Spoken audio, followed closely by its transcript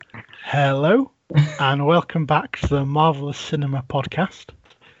Hello, and welcome back to the Marvelous Cinema Podcast.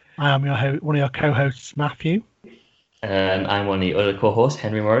 I am one of your co-hosts, Matthew. And I'm one of the other co-hosts,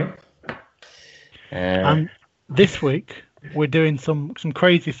 Henry Murray. And this week, we're doing some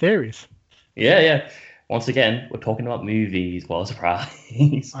crazy theories. Yeah. Once again, we're talking about movies. What a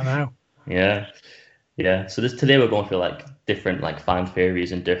surprise. I know. Yeah. So today we're going through different fan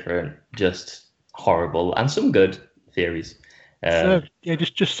theories and different just horrible and some good theories.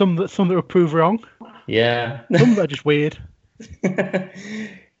 Just some that will prove wrong. Yeah. Some that are just weird.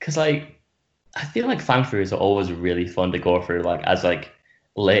 Because I feel like fan theories are always really fun to go through, as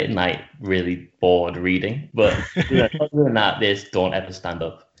late at night, really bored reading. But other than that, they just don't ever stand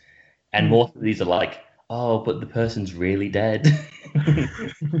up. And most of these are like, oh, but the person's really dead.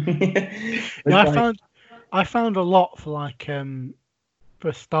 I found a lot for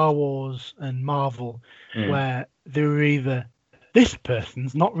Star Wars and Marvel where they were either this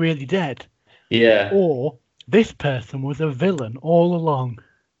person's not really dead, or this person was a villain all along.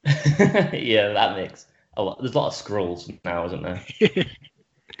 Yeah, that makes a lot. There's a lot of scrolls now, isn't there?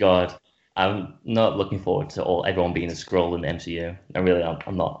 God, I'm not looking forward to everyone being a scroll in the MCU.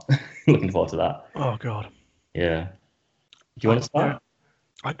 I'm not looking forward to that. Oh God. Yeah. Do you want to start?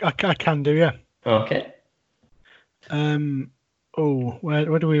 I can do, yeah. Okay. Where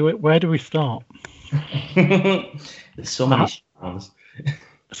do we start? There's so many ones.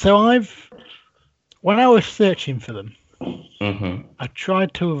 So when I was searching for them, Mm-hmm. I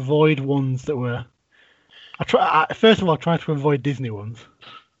tried to avoid ones that were. First of all, I tried to avoid Disney ones.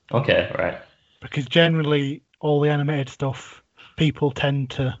 Okay, right. Because generally, all the animated stuff, people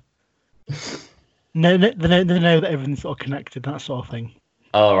tend to know that everything's sort of connected, that sort of thing.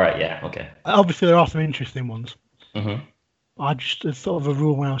 Oh, right, yeah, okay. Obviously, there are some interesting ones. Mm-hmm. It's sort of a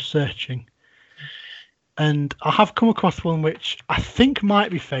rule when I was searching. And I have come across one which I think might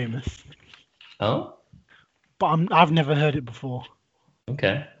be famous. Oh? But I've never heard it before.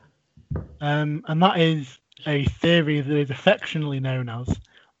 Okay. And that is a theory that is affectionately known as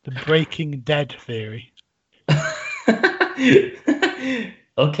the Breaking Dead theory.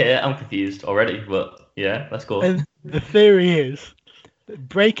 Okay, I'm confused already, but yeah, let's go. And the theory is that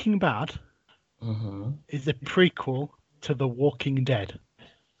Breaking Bad is a prequel to The Walking Dead.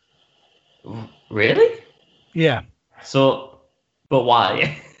 Really? Yeah. So, but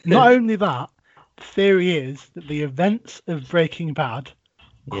why? Not only that, the theory is that the events of Breaking Bad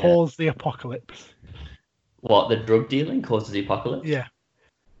cause the apocalypse. What, the drug dealing causes the apocalypse? Yeah.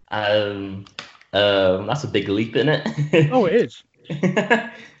 That's a big leap, isn't it? Oh, it is.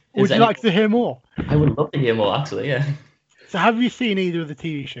 Would you like to hear more? I would love to hear more, actually, yeah. So have you seen either of the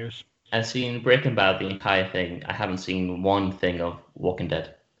TV shows? I've seen Breaking Bad, the entire thing. I haven't seen one thing of Walking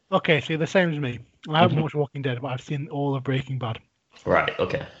Dead. Okay, so you're the same as me. I haven't watched Walking Dead, but I've seen all of Breaking Bad. Right,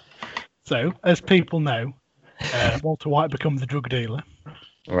 okay. So, as people know, Walter White becomes a drug dealer.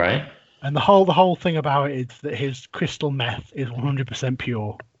 Right. And the whole thing about it is that his crystal meth is 100%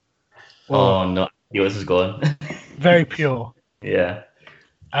 pure. Oh, no. Yours is going. Very pure. Yeah.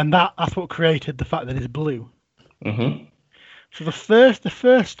 And that's what created the fact that it's blue. Mm-hmm. So the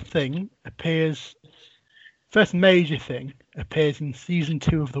first major thing appears in season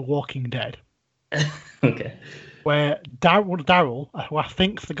 2 of The Walking Dead. Okay. Where Daryl, who I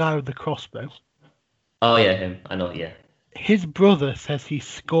think's the guy with the crossbow. Oh yeah, him. I know. Yeah. His brother says he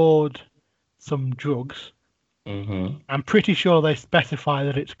scored some drugs. Mm-hmm. I'm pretty sure they specify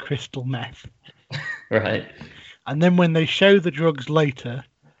that it's crystal meth. Right. And then when they show the drugs later,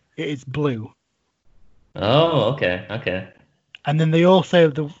 it is blue. Oh, okay. And then they also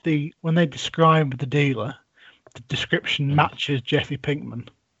when they describe the dealer, the description matches Jesse Pinkman.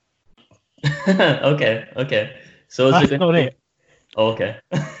 Okay. So that's not it. Oh, okay.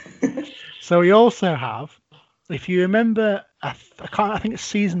 So we also have, if you remember, I think it's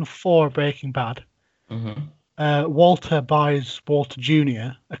season 4 of Breaking Bad. Mm-hmm. Walter buys Walter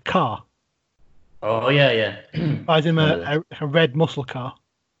Jr. a car. Oh yeah. Buys him a red muscle car.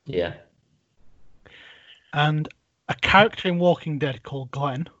 Yeah. And a character in Walking Dead called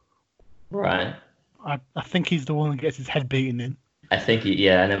Glenn. Right. I think he's the one that gets his head beaten in. I think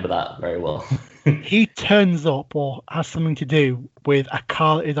I remember that very well. He turns up or has something to do with a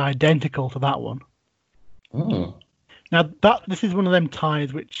car that is identical to that one. Mm. Now, this is one of them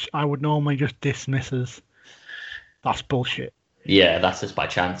ties which I would normally just dismiss as that's bullshit. Yeah, that's just by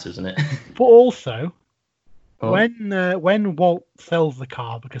chance, isn't it? But also, when Walt sells the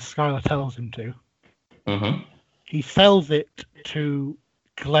car, because Skylar tells him to, he sells it to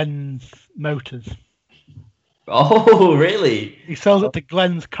Glenn's Motors. Oh, really? He sells it to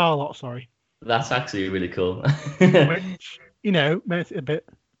Glenn's car lot, sorry. That's actually really cool. Which, makes it a bit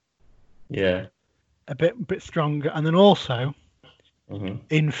Yeah. A bit stronger, and then also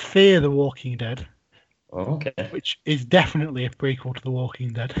in Fear the Walking Dead. Oh, okay. Which is definitely a prequel to The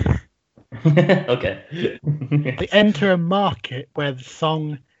Walking Dead. Okay. They enter a market where the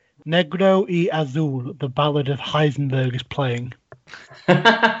song Negro y Azul, the Ballad of Heisenberg, is playing.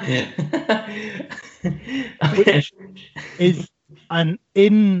 Which is an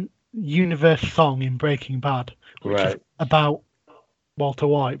in-universe song in Breaking Bad, which is about Walter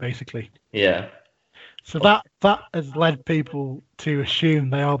White, basically. Yeah. So that has led people to assume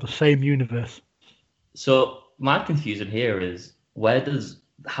they are the same universe. So my confusion here is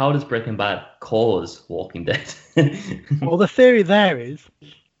how does Breaking Bad cause Walking Dead? Well, the theory there is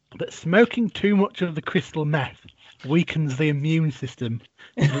that smoking too much of the crystal meth weakens the immune system,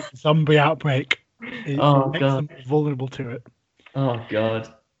 so that the zombie outbreak makes them vulnerable to it. Oh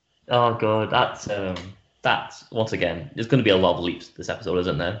god. That's once again. There's going to be a lot of leaps this episode,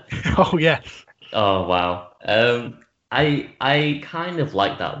 isn't there? Oh yes. Oh wow. I kind of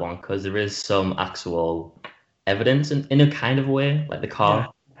like that one because there is some actual evidence in a kind of way, like the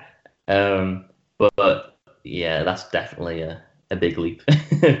car. Yeah. But yeah, that's definitely a big leap.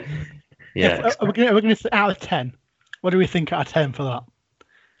 Yeah. We're gonna say out of 10. What do we think out of 10 for that?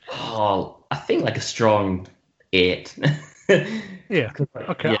 Oh, I think like a strong 8. Yeah.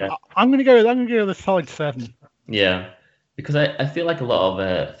 Okay. Yeah. I'm gonna go with a solid 7. Yeah, because I feel like a lot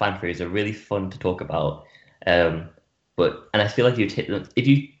of fan theories are really fun to talk about, and I feel like if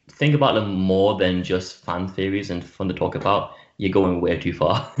you think about them more than just fan theories and fun to talk about, you're going way too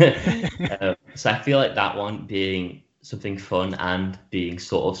far. So I feel like that one being something fun and being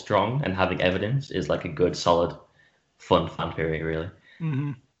sort of strong and having evidence is like a good, solid, fun fan theory, really.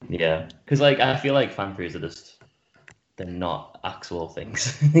 Mm-hmm. Yeah, because like I feel like fan theories are they're not actual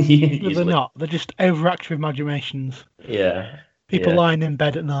things. They're not. They're just overactive imaginations. Yeah. People lying in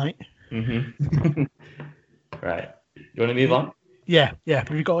bed at night. Mm-hmm. Right. You want to move on? Yeah.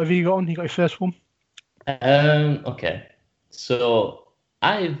 Have you got one? You got your first one? Okay. So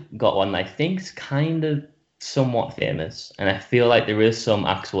I've got one that I think's kind of somewhat famous, and I feel like there is some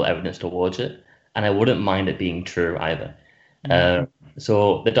actual evidence towards it, and I wouldn't mind it being true either.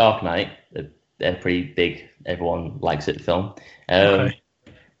 So The Dark Knight, a pretty big, everyone likes it film. Okay.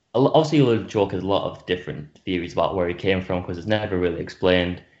 Obviously, the Joker has a lot of different theories about where he came from because it's never really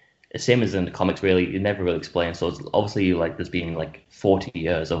explained. Same as in the comics, really, it never really explained. So it's obviously like there's been like 40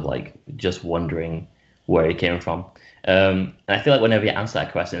 years of like just wondering where he came from. And I feel like whenever you answer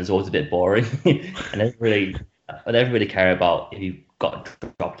that question, it's always a bit boring. I never really care about if he got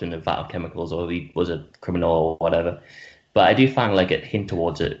dropped in a vat of chemicals or if he was a criminal or whatever. But I do find like a hint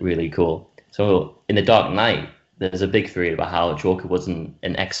towards it really cool. So in The Dark Knight, there's a big theory about how Joker wasn't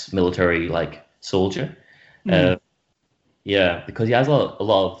an ex-military like soldier. Yeah, because he has a lot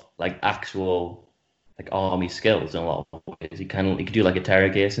of like actual like army skills in a lot of ways. He could do like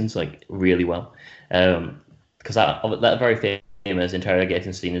interrogations like really well. Because that very famous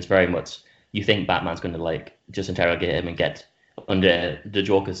interrogation scene is very much you think Batman's going to like just interrogate him and get under the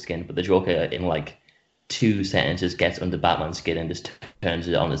Joker's skin, but the Joker in like 2 sentences gets under Batman's skin and just turns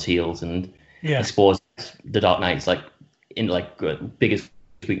it on its heels and exposes the Dark Knight's like in like biggest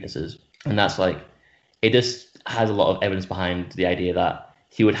weaknesses, and that's like it just has a lot of evidence behind the idea that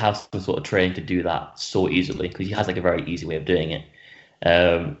he would have some sort of training to do that so easily because he has like a very easy way of doing it.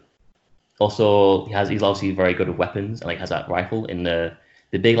 Also, he's obviously very good with weapons and like has that rifle in the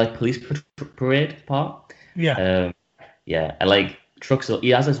big like police parade part. Yeah. And like trucks. He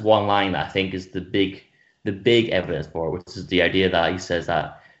has this one line that I think is the big evidence for it, which is the idea that he says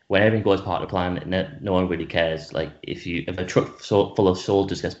that when everything goes part of the plan, no one really cares. Like if a truck full of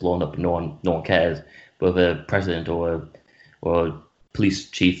soldiers gets blown up, no one cares. But if a president or a police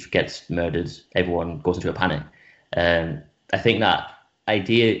chief gets murdered, everyone goes into a panic. I think that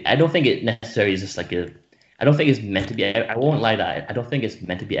idea. I don't think it necessarily is just like a. I don't think it's meant to be. I won't lie that I don't think it's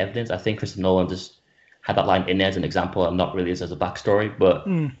meant to be evidence. I think Christopher Nolan just had that line in there as an example and not really as a backstory. But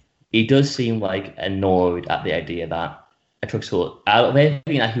he does seem like annoyed at the idea that a truck full out of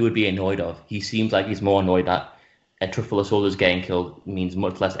everything that he would be annoyed of, he seems like he's more annoyed that a truck full of soldiers getting killed means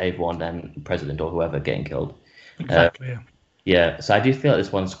much less everyone than the president or whoever getting killed. Exactly. Yeah. So I do feel like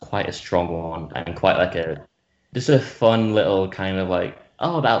this one's quite a strong one and quite like just a fun little kind of like,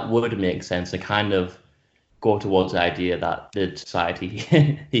 oh, that would make sense, and kind of go towards the idea that the society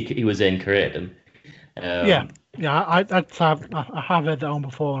he was in created him. I have heard that on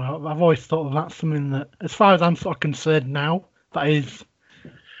before. And I've always thought that's something that, as far as I'm sort of concerned now, that is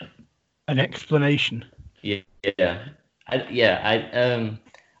an explanation. I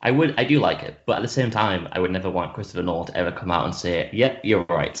I do like it, but at the same time, I would never want Christopher Nolan to ever come out and say, "Yep, you're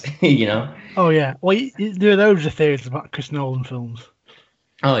right," you know? Oh yeah, well, there are loads of theories about Chris Nolan films.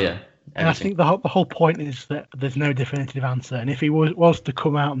 Oh yeah, and I think the whole point is that there's no definitive answer, and if he was to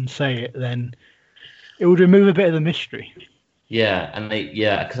come out and say it, then it would remove a bit of the mystery. Yeah, and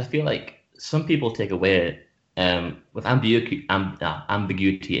because I feel like some people take away with ambiguity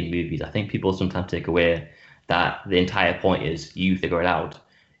in movies. I think people sometimes take away that the entire point is you figure it out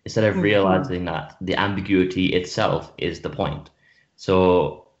instead of realizing that the ambiguity itself is the point.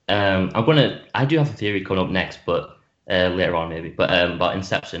 So I do have a theory coming up next, but later on maybe, but about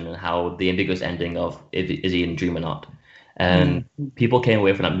Inception and how the ambiguous ending of is he in a dream or not. And people came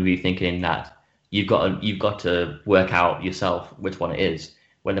away from that movie thinking that you've got to work out yourself which one it is.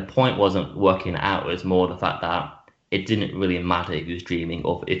 When the point wasn't working out, it was more the fact that it didn't really matter if he was dreaming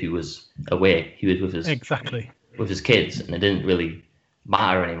or if he was awake. He was with his kids, and it didn't really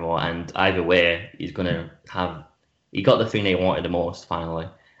matter anymore. And either way, he got the thing they wanted the most finally.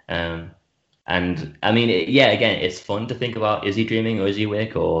 And I mean, again, it's fun to think about: is he dreaming or is he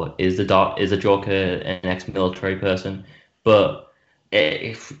awake, or is the Joker an ex-military person? But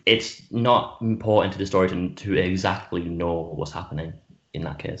it's not important to the story to exactly know what's happening in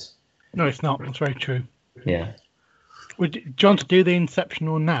that case. No, it's not. It's very true. Yeah. Do you want to do the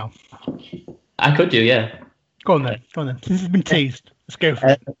Inception one now? I could do, yeah. Go on then. Since it's been teased, let's go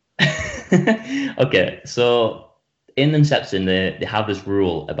for it. Okay, so in Inception, they have this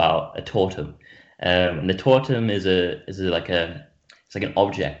rule about a totem, and the totem is like an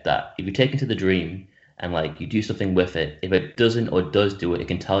object that if you take into the dream and like you do something with it, if it doesn't or does do it, it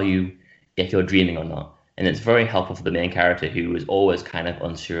can tell you if you're dreaming or not. And it's very helpful for the main character who is always kind of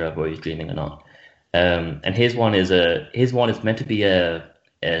unsure of whether he's dreaming or not. And his one is meant to be a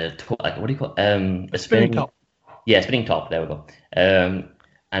what do you call a spinning top. Yeah, spinning top. There we go. And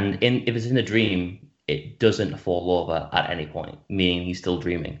if it's in a dream, it doesn't fall over at any point, meaning he's still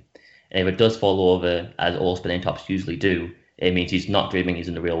dreaming. And if it does fall over, as all spinning tops usually do, it means he's not dreaming. He's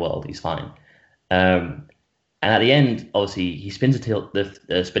in the real world. He's fine. And at the end, obviously, he spins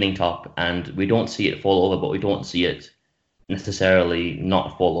the spinning top, and we don't see it fall over, but we don't see it necessarily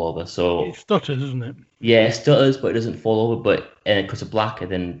not fall over. So it stutters, doesn't it? Yeah, it stutters, but it doesn't fall over. But because of black,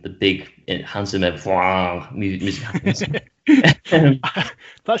 and then the big Hans Zimmer music happens.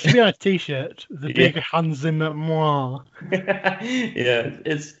 That should be on a T-shirt. The big Hans Zimmer. Yeah,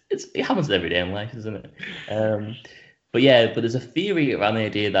 it happens every day in life, isn't it? But there's a theory around the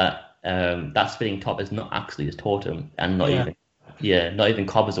idea that that spinning top is not actually his totem, and not even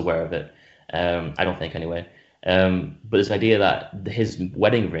Cobb is aware of it. I don't think anyway. But this idea that his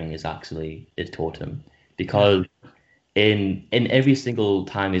wedding ring is actually his totem, because in every single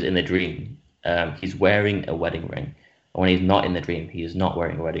time he's in the dream, he's wearing a wedding ring. And when he's not in the dream, he is not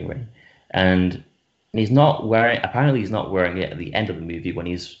wearing a wedding ring, and he's not wearing it at the end of the movie when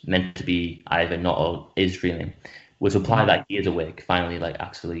he's meant to be either not or is dreaming, which imply that he is awake, finally, like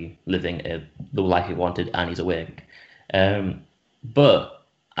actually living the life he wanted, and he's awake. But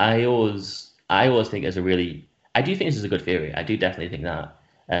I always think I do think this is a good theory. I do definitely think that.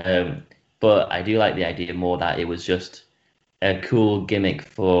 But I do like the idea more that it was just a cool gimmick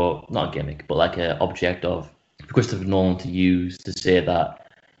not a gimmick, but like an object of Christopher Nolan to use to say that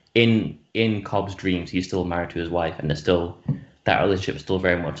in Cobb's dreams, he's still married to his wife, and that relationship is still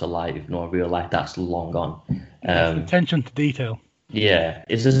very much alive, even though in real life that's long gone. Attention to detail. Yeah,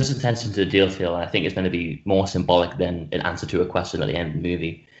 it's just attention to detail, and I think it's going to be more symbolic than an answer to a question at the end of the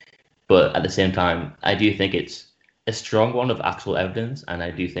movie. But at the same time, I do think it's a strong one of actual evidence, and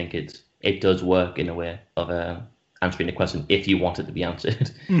I do think it does work in a way of answering the question if you want it to be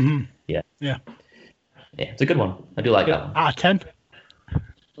answered. Mm-hmm. Yeah, it's a good one. I do like that one. Out of 10.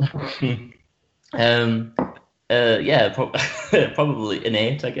 Probably an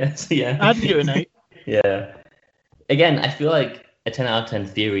 8, I guess. Yeah, I'd give it an 8. Yeah. Again, I feel like a 10 out of 10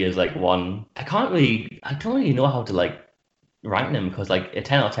 theory is like one. I don't really know how to like rank them, because like a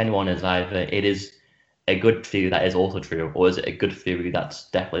 10 out of 10 one is either it is a good theory that is also true, or is it a good theory that's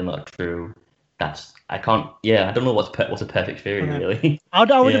definitely not true. I don't know what's a perfect theory really. I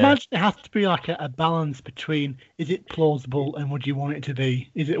would imagine it has to be like a balance between, is it plausible and would you want it to be?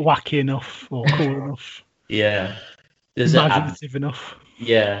 Is it wacky enough or cool enough? Yeah. Imaginative enough?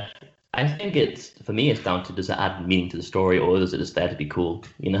 Yeah. I think for me it's down to, does it add meaning to the story, or is it just there to be cool,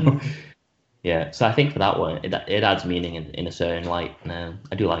 you know? Yeah. So I think for that one, it adds meaning in a certain light, and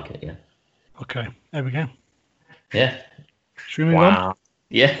I do like it, yeah. Okay, there we go. Yeah. Should we move on?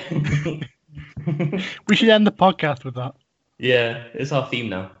 Yeah. We should end the podcast with that. Yeah, it's our theme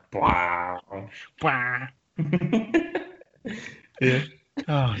now. Yeah.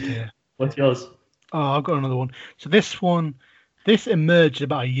 Oh dear. What's yours? Oh, I've got another one. So this emerged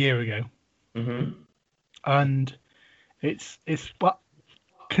about a year ago, and it's what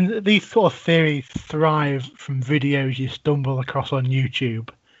these sort of theories thrive from videos you stumble across on YouTube,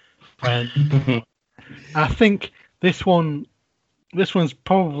 and I think this one's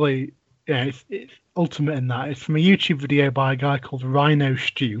probably it's ultimate in that. It's from a YouTube video by a guy called Rhino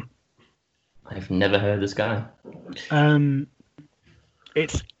Stew. I've never heard this guy.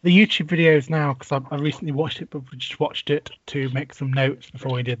 It's the YouTube videos now because I recently watched it, but we just watched it to make some notes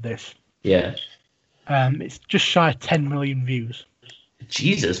before we did this. Yeah. It's just shy of 10 million views.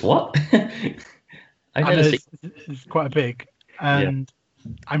 Jesus, what? It's quite big, and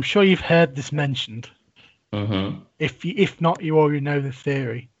I'm sure you've heard this mentioned. If not, you already know the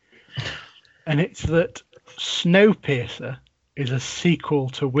theory, and it's that Snowpiercer is a sequel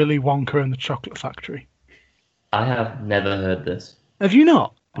to Willy Wonka and the Chocolate Factory. I have never heard this. Have you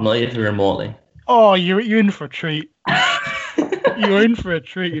not? Not even remotely. Oh, you're in for a treat. You're in for a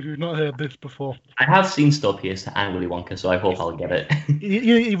treat if you've not heard this before. I have seen Snowpiercer and Willy Wonka, so I hope I'll get it.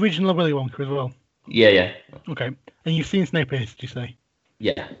 The original Willy Wonka as well? Yeah. Okay. And you've seen Snowpiercer, did you say?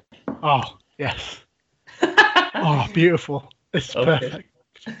 Yeah. Oh, yes. Oh, beautiful. It's perfect.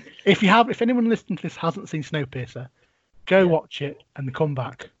 If anyone listening to this hasn't seen Snowpiercer, go watch it and come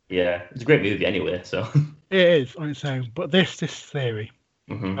back. Yeah, it's a great movie anyway, so. It is on its own, but this theory.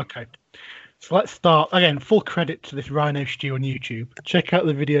 Okay. So let's start. Again, full credit to this Rhino Stew on YouTube. Check out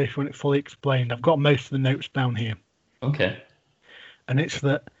the video if you want it fully explained. I've got most of the notes down here. Okay. And it's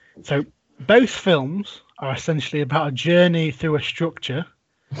that. So both films are essentially about a journey through a structure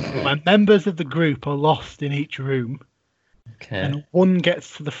where members of the group are lost in each room. Okay. And one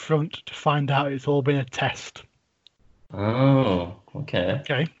gets to the front to find out it's all been a test. Oh, okay.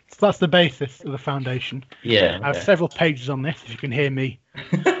 Okay. So that's the basis of the foundation. Yeah. Okay. I have several pages on this, if you can hear me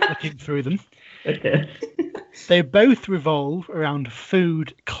looking through them. Okay. They both revolve around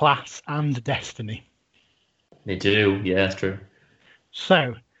food, class, and destiny. They do. Yeah, that's true.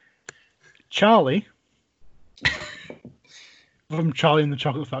 So, Charlie, from Charlie and the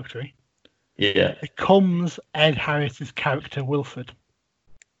Chocolate Factory, becomes Ed Harris's character, Wilford.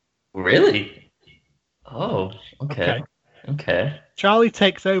 Really? Oh, okay. Charlie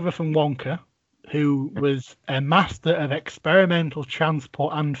takes over from Wonka, who was a master of experimental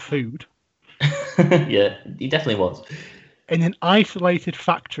transport and food. Yeah, he definitely was. In an isolated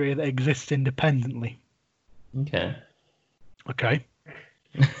factory that exists independently. Okay.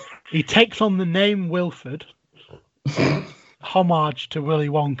 He takes on the name Wilford, homage to Willy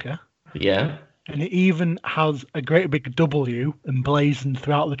Wonka. Yeah. And it even has a great big W emblazoned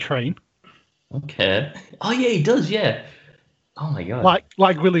throughout the train. Okay. Oh yeah, he does. Yeah. Oh my god.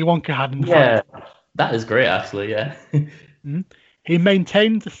 Like Willy Wonka had in the front. That is great, actually. Yeah. He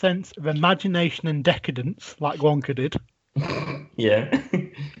maintains a sense of imagination and decadence, like Wonka did. Yeah.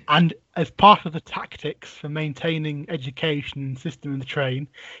 And as part of the tactics for maintaining education and system in the train,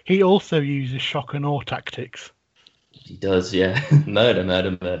 he also uses shock and awe tactics. He does, yeah.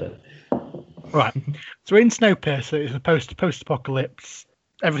 Murder. Right. So in Snowpiercer, it's a post-apocalypse.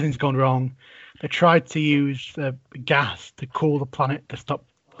 Everything's gone wrong. They tried to use gas to cool the planet to stop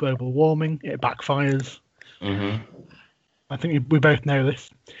global warming. It backfires. I think we both know this.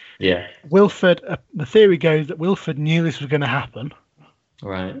 Yeah. Wilford, the theory goes that Wilford knew this was going to happen.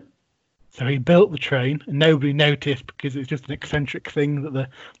 Right. So he built the train, and nobody noticed because it's just an eccentric thing that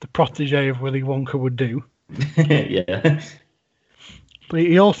the protege of Willy Wonka would do. Yeah. But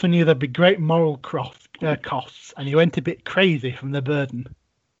he also knew there'd be great moral costs, and he went a bit crazy from the burden.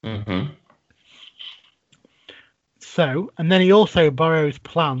 So, and then he also borrows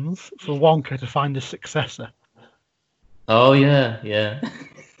plans for Wonka to find a successor. Oh, yeah.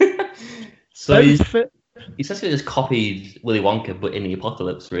 So he essentially just copied Willy Wonka, but in the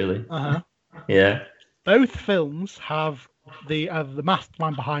apocalypse, really. Yeah. Both films have the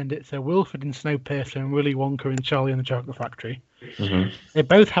mastermind behind it, so Wilford in Snowpiercer and Willy Wonka in Charlie and the Chocolate Factory. They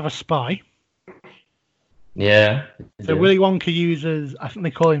both have a spy. Yeah. So Willy Wonka uses, I think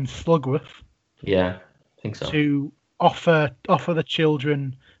they call him Slugworth. Yeah, I think so. To offer the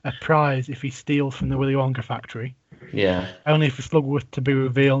children a prize if he steals from the Willy Wonka factory. Yeah. Only for Slugworth to be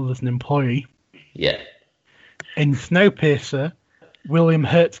revealed as an employee. Yeah. In Snowpiercer, William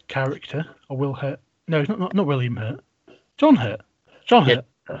Hurt's character, or Will Hurt, no, not William Hurt, John Hurt. John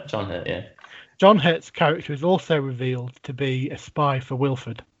Hurt, yeah. John Hurt's character is also revealed to be a spy for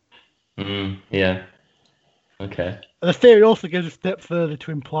Wilford. Yeah. Okay. The theory also goes a step further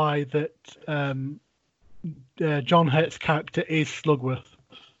to imply that John Hurt's character is Slugworth.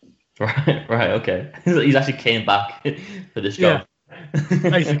 Right, okay. He's actually came back for this job.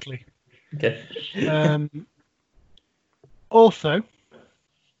 Basically. Okay. Also,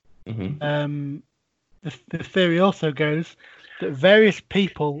 the theory also goes that various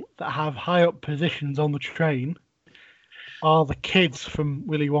people that have high up positions on the train are the kids from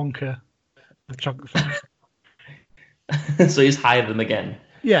Willy Wonka, the Chocolate Factory. So he's hired them again.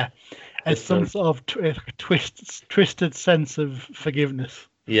 Yeah, as some sort of twisted sense of forgiveness.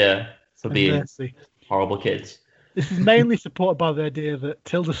 Yeah, for being mercy. Horrible kids. This is mainly supported by the idea that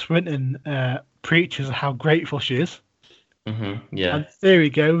Tilda Swinton preaches how grateful she is. Yeah. And the theory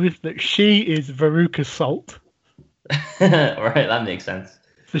goes that she is Veruca's Salt. Right, that makes sense.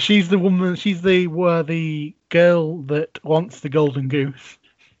 So she's the woman. She's the girl that wants the golden goose.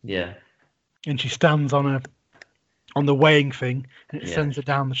 Yeah. And she stands on the weighing thing, and it sends her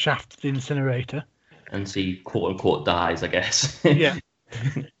down the shaft to the incinerator. And she quote unquote dies, I guess. Yeah.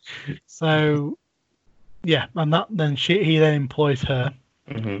 So, yeah, and he then employs her.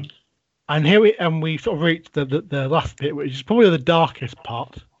 And here we sort of reach the last bit, which is probably the darkest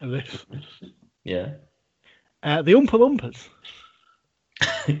part of this. Yeah. The Oompa Loompas.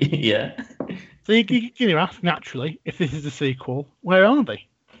 Yeah. So you ask naturally, if this is a sequel, where are they?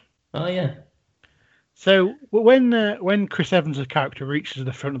 Oh yeah. So when Chris Evans' character reaches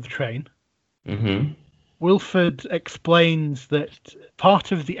the front of the train, Wilford explains that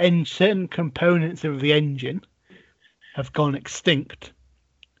part of the certain components of the engine have gone extinct,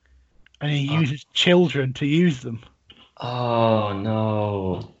 and he uses children to use them. Oh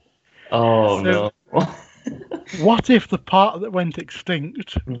no! Oh no! What if the part that went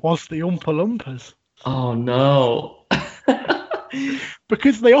extinct was the Oompa Loompas? Oh no!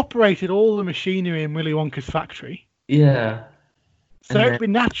 Because they operated all the machinery in Willy Wonka's factory. Yeah. So it'd be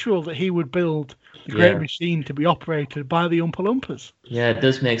natural that he would build the great machine to be operated by the Oompa Loompas. Yeah, it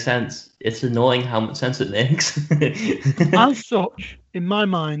does make sense. It's annoying how much sense it makes. As such, in my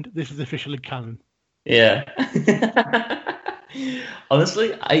mind, this is officially canon. Yeah.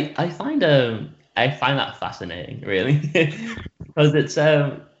 Honestly, I find that fascinating, really, because it's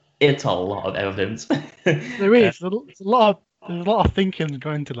a lot of evidence. There is. There's a lot of thinking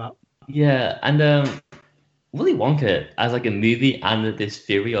going into that. Yeah, and Willy Wonka as like a movie and this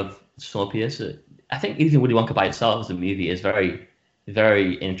theory of Snowpiercer, I think even Willy Wonka by itself as a movie is very,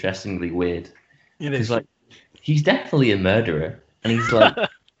 very interestingly weird. It is. Like, he's definitely a murderer, and he's like,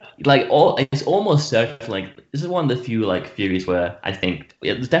 it's almost certain. Like, this is one of the few like theories where I think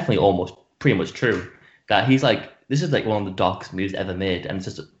it's definitely almost pretty much true that he's like, this is like one of the darkest movies ever made, and it's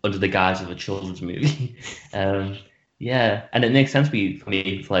just under the guise of a children's movie. Yeah, and it makes sense for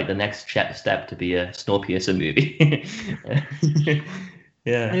me for like the next step to be a Snowpiercer movie.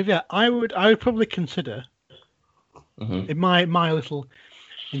 Yeah, I would probably consider in my little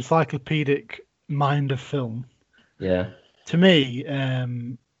encyclopedic mind of film. Yeah. To me,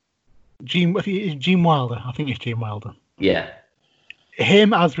 Gene Wilder. I think it's Gene Wilder. Yeah.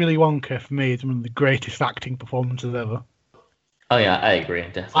 Him as Willy Wonka for me is one of the greatest acting performances ever. Oh yeah, I agree.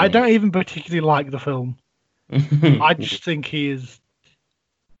 Definitely. I don't even particularly like the film. I just think he is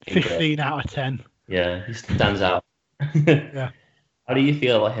 15 out of 10. Yeah, he stands out. Yeah. How do you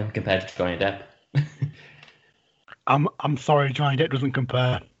feel about him compared to Johnny Depp? I'm sorry, Johnny Depp doesn't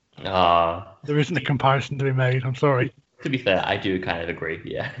compare. There isn't a comparison to be made. I'm sorry. To be fair, I do kind of agree.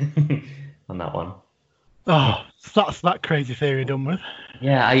 Yeah, on that one. Oh, so that's that crazy theory done with.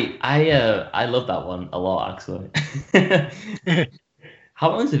 Yeah, I love that one a lot actually. How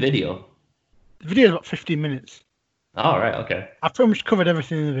long is the video? The video is about 15 minutes. Oh, right, okay. I've pretty much covered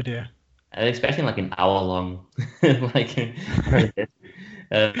everything in the video. I'm expecting like an hour long. Like,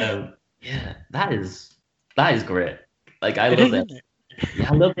 yeah, that is great. Like, I love that.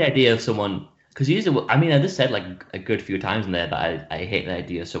 Yeah, I love the idea of someone, because usually, I mean, I just said like a good few times in there that I hate the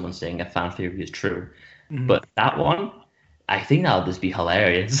idea of someone saying a fan theory is true. But that one, I think that'll just be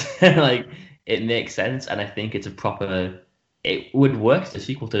hilarious. Like, it makes sense, and I think it's it would work as a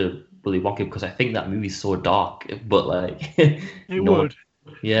sequel to Willy Wonka, because I think that movie's so dark, but like it would.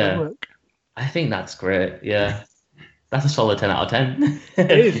 Yeah. It would work. I think that's great. Yeah. That's a solid 10 out of 10.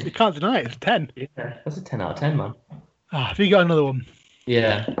 It is. You can't deny it. It's 10. Yeah, that's a 10 out of 10, man. Have you got another one?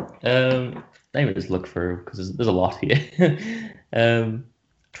 Yeah. Let me just look through, because there's a lot here.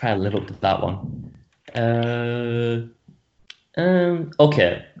 Try to live up to that one.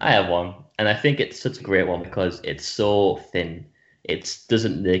 Okay, I have one, and I think it's such a great one because it's so thin. It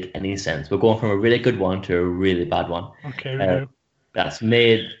doesn't make any sense. We're going from a really good one to a really bad one. Okay, we go. That's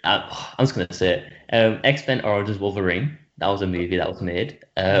made. I'm just gonna say it. X-Men Origins Wolverine. That was a movie that was made.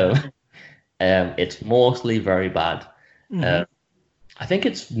 It's mostly very bad. I think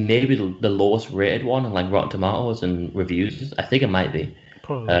it's maybe the lowest rated one on like Rotten Tomatoes and reviews. I think it might be.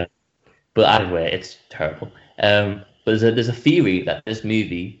 Probably. But either way, it's terrible. But there's a theory that this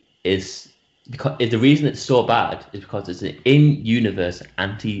movie is because the reason it's so bad is because it's an in-universe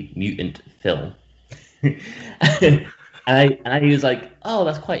anti-mutant film. And I was like, oh,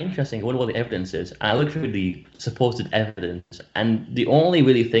 that's quite interesting. I wonder what the evidence is. And I looked through the supposed evidence, and the only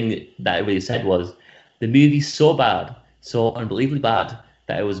really thing that it really said was the movie's so bad, so unbelievably bad,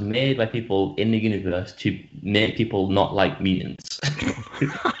 that it was made by people in the universe to make people not like mutants.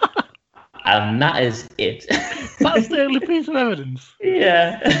 And that is it. That's the only piece of evidence.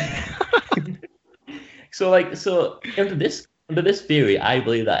 Yeah. So under this theory, I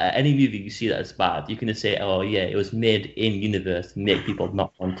believe that any movie you see that is bad, you can just say, oh yeah, it was made in universe to make people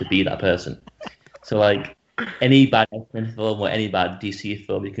not want to be that person. So like any bad X-Men film or any bad DC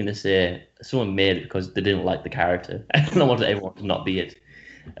film, you can just say someone made it because they didn't like the character and don't want everyone to not be it.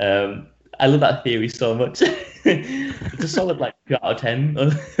 I love that theory so much. It's a solid like 2 out of 10,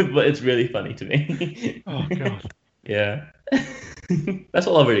 but it's really funny to me. Oh god. Yeah. That's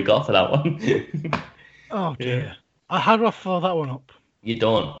all I've really got for that one. Oh dear. How do I follow that one up? You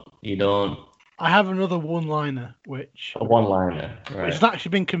don't. I have another one-liner, which... A one-liner, right. Which has actually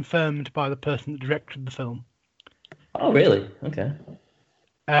been confirmed by the person that directed the film. Oh, really? Okay.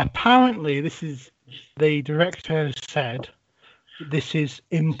 Apparently, this is... The director has said this is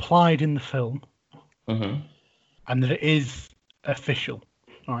implied in the film. Mm-hmm. And that it is official.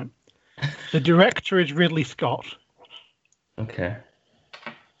 All right. The director is Ridley Scott. Okay.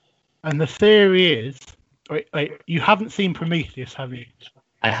 And the theory is... Wait, you haven't seen Prometheus, have you?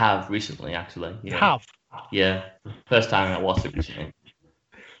 I have recently, actually. Yeah. You have? Yeah. First time I watched it recently.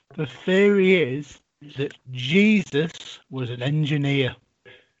 The theory is that Jesus was an engineer.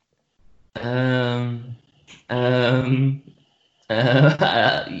 Yeah.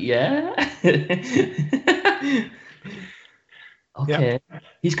 Okay. Yep.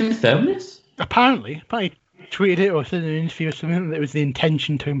 He's confirmed this? Apparently tweeted it or said in an interview or something that it was the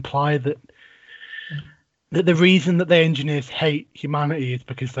intention to imply that the reason that the engineers hate humanity is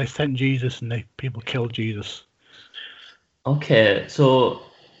because they sent Jesus and people killed Jesus. Okay, so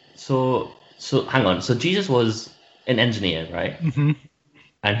hang on. So Jesus was an engineer, right? Mm-hmm.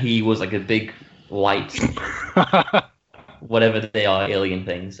 And he was like a big white, whatever they are, alien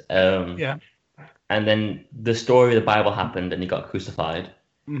things. Yeah. And then the story of the Bible happened, and he got crucified.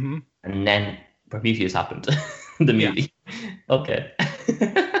 Mm-hmm. And then Prometheus happened, the movie. Yeah. Okay.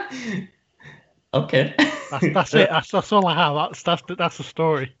 Okay. That's it. That's all I have. That's the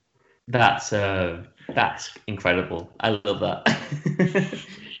story. That's incredible. I love that.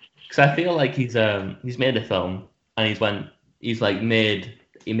 Because I feel like he's made a film and he made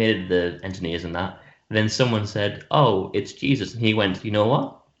the engineers and that. And then someone said, "Oh, it's Jesus," and he went, "You know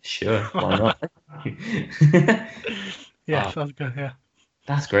what? Sure, why not?" Yeah, sounds good. Yeah,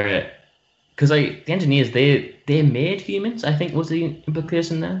 that's great. Because like the engineers, they made humans. I think was the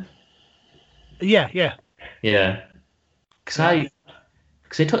implication there. Yeah. Because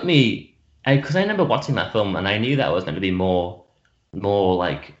it took me, because I remember watching that film and I knew that it was meant to be more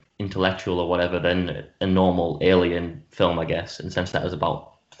like intellectual or whatever than a normal alien film, I guess, in the sense that it was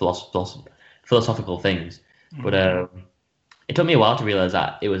about philosophical things. Mm-hmm. But it took me a while to realize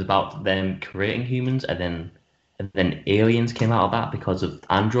that it was about them creating humans and then aliens came out of that because of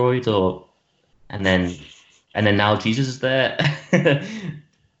androids and then now Jesus is there.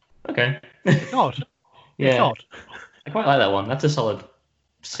 Okay. It's odd. Yeah. It's odd. I quite like that one. That's a solid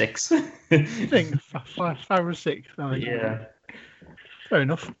 6. I think 5 or 6. Yeah. Fair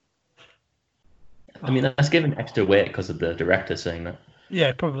enough. I mean, that's given extra weight because of the director saying that. Yeah,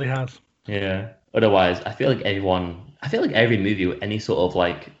 it probably has. Yeah. Otherwise, I feel like every movie with any sort of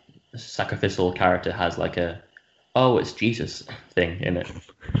like sacrificial character has like it's Jesus thing in it.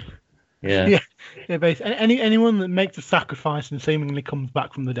 Yeah. Yeah, basically. Anyone that makes a sacrifice and seemingly comes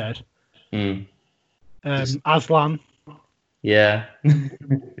back from the dead. Aslan. Yeah.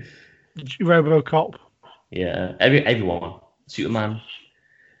 RoboCop. Yeah. Everyone. Superman.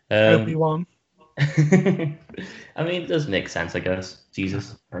 Obi-Wan. I mean, it does make sense, I guess.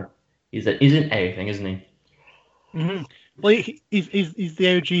 Jesus. He's in everything, isn't he? Mm-hmm. Well, he's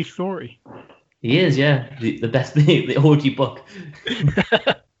the OG story. He is, yeah. The best, the OG book.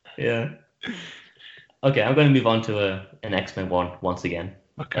 Yeah. Okay, I'm going to move on to an X-Men one once again.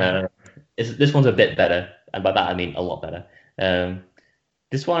 Okay. This one's a bit better, and by that I mean a lot better.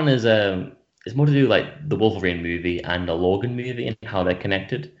 This one is it's more to do like the Wolverine movie and the Logan movie and how they're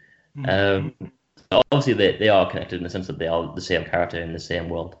connected. Obviously they are connected in the sense that they are the same character in the same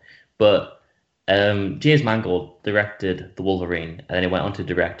world, but James Mangold directed The Wolverine, and then he went on to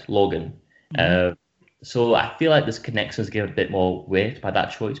direct Logan. So I feel like this connection is given a bit more weight by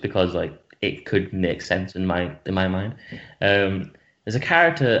that choice because like it could make sense in my mind. There's a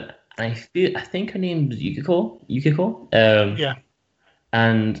character, and I think her name is Yukiko. Yeah.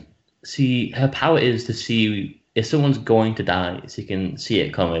 And her power is to see if someone's going to die, she can see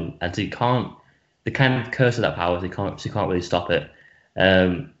it coming, and she can't. The kind of curse of that power, she can't really stop it.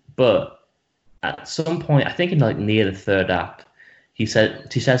 But at some point, I think in like near the third act, she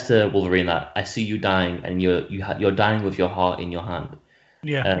says to Wolverine that I see you dying, and you're dying with your heart in your hand.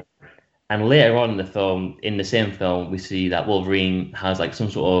 Yeah. And later on in the same film, we see that Wolverine has like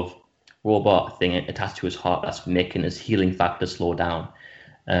some sort of robot thing attached to his heart that's making his healing factor slow down.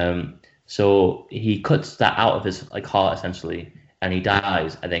 So he cuts that out of his like heart essentially, and he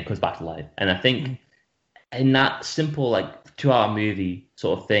dies, and then comes back to life. And I think in that simple like 2-hour movie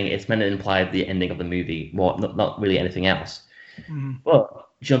sort of thing, it's meant to imply the ending of the movie, more not really anything else. But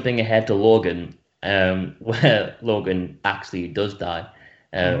jumping ahead to Logan, where Logan actually does die,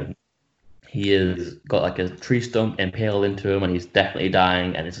 he has got like a tree stump impaled into him, and he's definitely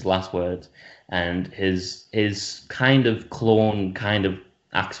dying, and it's his last words. And his kind of clone, kind of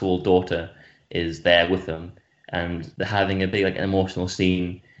actual daughter is there with him, and they're having a big like an emotional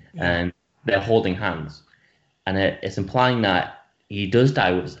scene, and they're holding hands, and it's implying that he does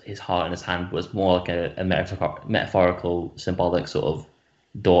die with his heart in his hand, but it's more like a metaphorical, symbolic sort of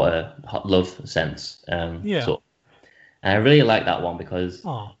daughter love sense. So, and I really like that one because.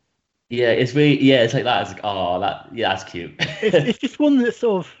 It's really it's like that. It's like that's cute. It's just one that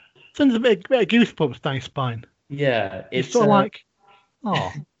sort of sends a bit of goosebumps down your spine. Yeah, it's sort of like,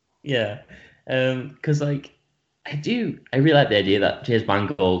 yeah, because like I really like the idea that James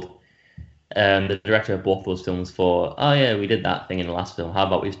Mangold, the director of both those films, we did that thing in the last film. How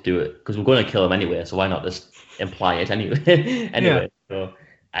about we just do it? Because we're going to kill him anyway, so why not just imply it anyway? So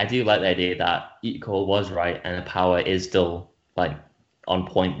I do like the idea that Ichiko was right, and the power is still like on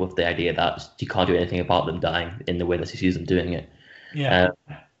point with the idea that you can't do anything about them dying in the way that she sees them doing it. I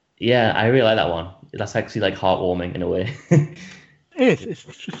really like that one. That's actually like heartwarming in a way. It's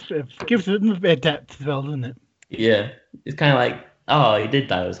just it gives it a bit of depth as well, doesn't it? Yeah, it's kind of like, he did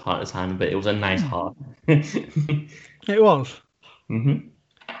die with his heart in his hand, but it was a nice heart. It was.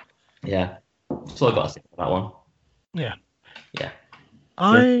 Yeah, so I got to say that one. Yeah.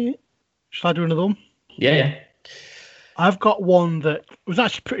 Should I do another one? Yeah. I've got one that was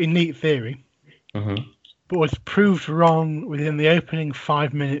actually a pretty neat theory, but was proved wrong within the opening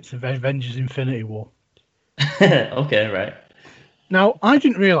 5 minutes of Avengers Infinity War. Okay, right. Now, I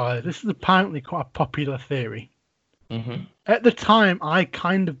didn't realise this is apparently quite a popular theory. At the time, I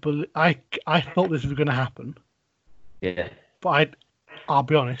kind of I thought this was going to happen. Yeah. But I'll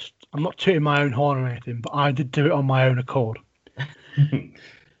be honest, I'm not tooting my own horn or anything, but I did do it on my own accord.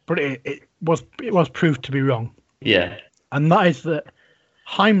 But it was proved to be wrong. Yeah. And that is that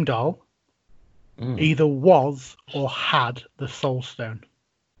Heimdall either was or had the Soul Stone.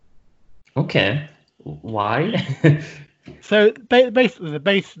 Okay. Why? So basically, the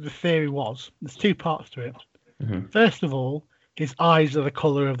base of the theory was, there's two parts to it. First of all, his eyes are the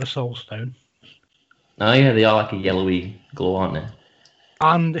colour of the Soul Stone. Oh yeah, they are like a yellowy glow, aren't they?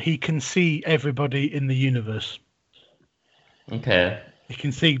 And he can see everybody in the universe. Okay. He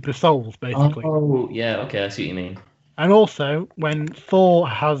can see the souls, basically. Oh, yeah, okay, I see what you mean. And also, when Thor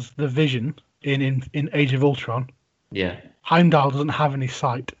has the vision in Age of Ultron, Heimdall doesn't have any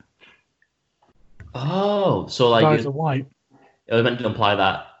sight. Oh, so like his eyes are white. It was meant to imply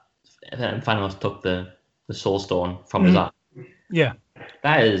that Thanos took the Soul Stone from his eye. Yeah.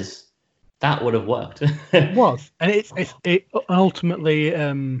 That would have worked. It was, and it ultimately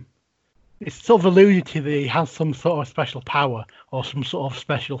it's sort of alluded to that he has some sort of special power or some sort of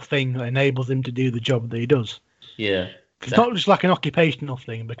special thing that enables him to do the job that he does. Yeah. It's not just like an occupational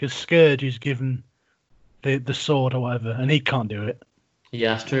thing, because Scourge is given the sword or whatever, and he can't do it.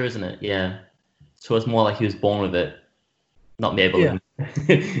 Yeah, that's true, isn't it? Yeah. So it's more like he was born with it, not able. Yeah.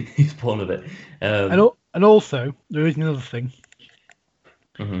 He's born with it. And also, there is another thing.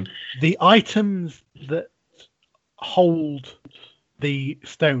 The items that hold the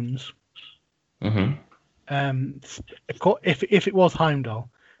stones, if it was Heimdall,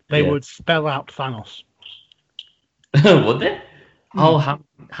 they would spell out Thanos. Would they?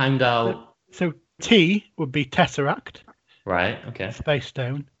 Heimdall. So T would be Tesseract. Right, okay. Space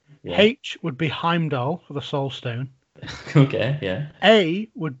Stone. Yeah. H would be Heimdall for the Soul Stone. Okay, yeah. A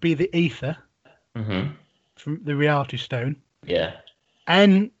would be the Ether from the Reality Stone. Yeah.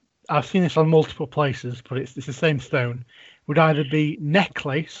 N, I've seen this on multiple places, but it's the same stone, would either be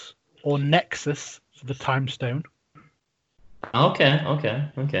Necklace or Nexus for the Time Stone.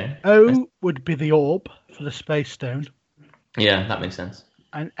 Okay. O would be the Orb for the Space Stone. Yeah, that makes sense.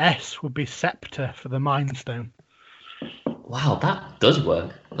 And S would be Scepter for the Mind Stone. Wow, that does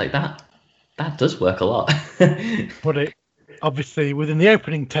work. Like that does work a lot. But it obviously within the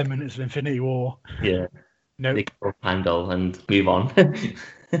opening 10 minutes of Infinity War. Yeah. Nope. They can handle and move on.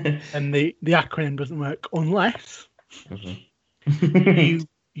 And the acronym doesn't work unless you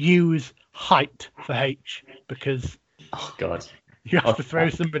use height for H, because oh god, you have to throw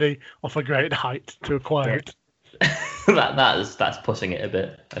somebody off a great height to acquire it. that's pushing it a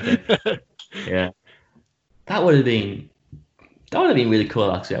bit, I think. Yeah. That would have been really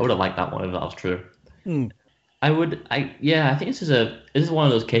cool actually. I would have liked that one if that was true. I think this is one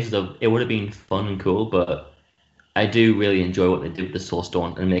of those cases of it would have been fun and cool, but I do really enjoy what they do with the Soul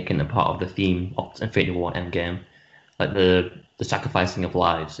Stone and making it part of the theme of Infinity War Endgame. Like the sacrificing of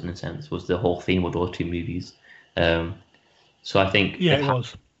lives, in a sense, was the whole theme of those two movies. So I think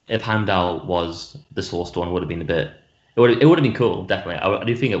if Heimdall was the Soul Stone, it would have been it would have been cool, definitely. I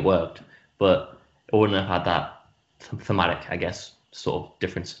do think it worked, but it wouldn't have had that thematic, I guess, sort of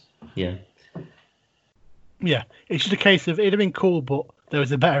difference. Yeah. Yeah, it's just a case of it'd have been cool, but there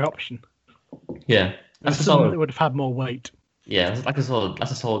was a better option. Yeah, that's something that would have had more weight. Yeah, that's a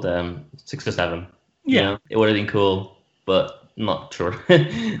solid 6 or 7. Yeah, you know? It would have been cool, but not true.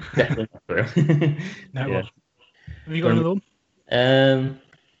 Definitely not true. No, it was. Have you got another one?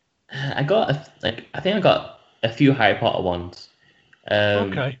 I think I got a few Harry Potter ones.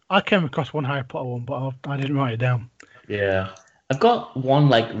 Okay, I came across one Harry Potter one, but I didn't write it down. Yeah, I've got one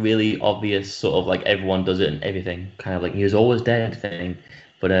like really obvious sort of like everyone does it and everything, kind of like he was always dead thing.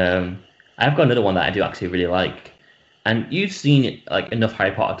 But I've got another one that I do actually really like, and you've seen like enough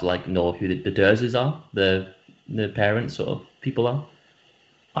Harry Potter to like know who the Dursleys are, the parents sort of people are.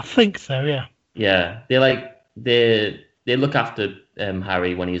 I think so, yeah. Yeah, they look after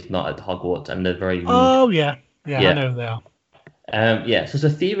Harry when he's not at Hogwarts, and they're very mean. Oh yeah, I know they are. Yeah, so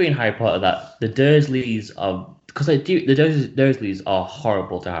there's a theory in Harry Potter that the Dursleys are, because the Dursleys are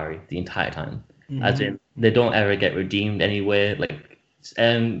horrible to Harry the entire time, as in they don't ever get redeemed anywhere. Like,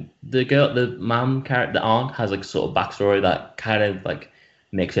 the mom character, the aunt, has like sort of backstory that kind of like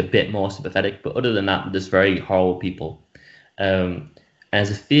makes it a bit more sympathetic, but other than that, they're just very horrible people. And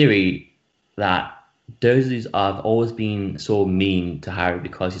there's a theory that Dursleys have always been so mean to Harry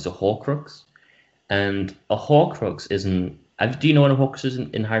because he's a Horcrux, and a Horcrux isn't. Do you know what a Horcrux is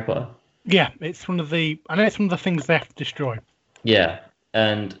in Harry Potter? Yeah, it's one of the things they have to destroy. Yeah,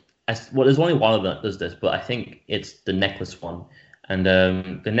 and there's only one of them that does this, but I think it's the necklace one. And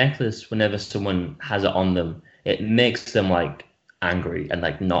the necklace, whenever someone has it on them, it makes them like angry and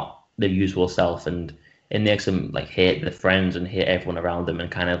like not their usual self, and it makes them like hate their friends and hate everyone around them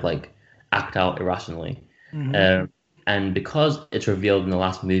and kind of like act out irrationally. And because it's revealed in the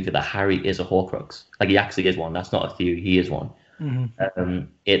last movie that Harry is a Horcrux, like he actually is one. That's not a theory; he is one.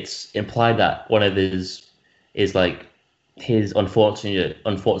 It's implied that one of his is like his unfortunate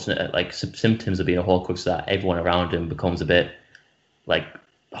like symptoms of being a Horcrux, that everyone around him becomes a bit like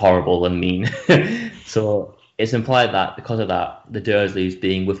horrible and mean. So it's implied that because of that, the Dursleys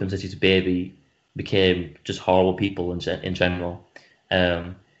being with him since he's a baby became just horrible people in general.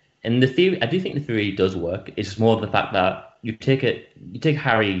 And the theory, I do think the theory does work. It's just more of the fact that you take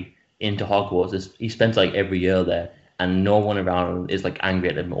Harry into Hogwarts. He spends like every year there, and no one around him is like angry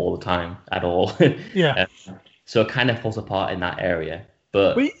at him all the time at all. Yeah. So it kind of falls apart in that area.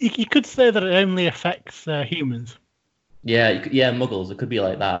 But you could say that it only affects humans. Yeah, Muggles. It could be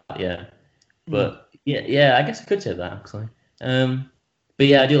like that. Yeah, but yeah, I guess I could say that actually. But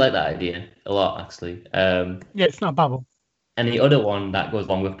yeah, I do like that idea a lot actually. Yeah, it's not a babble. And the other one that goes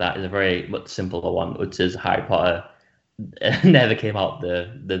along with that is a very much simpler one, which is Harry Potter never came out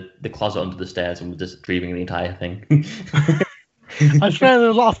the closet under the stairs and was just dreaming the entire thing. I swear there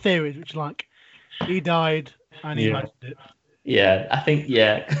are a lot of theories which like he died and he imagined it. Yeah, I think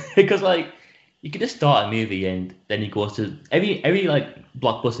because like you could just start a movie and then he goes to every like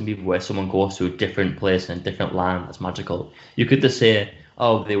blockbuster movie where someone goes to a different place and a different land that's magical. You could just say,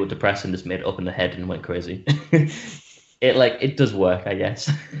 oh, they were depressed and just made it up in the head and went crazy. It does work, I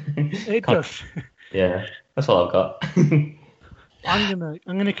guess. It does. Yeah, that's all I've got. I'm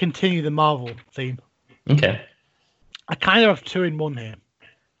gonna continue the Marvel theme. Okay. I kind of have 2 in 1 here.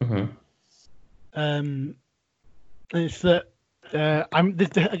 It's that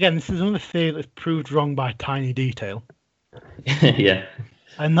this is another theory that's proved wrong by a tiny detail. Yeah.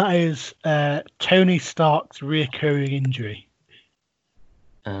 And that is Tony Stark's reoccurring injury.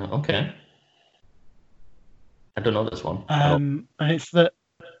 Okay. I don't know this one. And it's that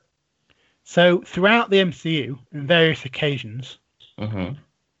So throughout the MCU, in various occasions,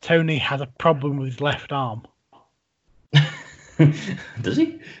 Tony has a problem with his left arm. Does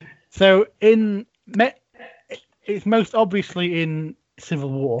he? So it's most obviously in Civil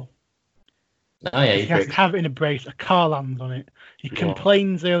War. Oh yeah, he has to have it in a brace. A car lands on it. He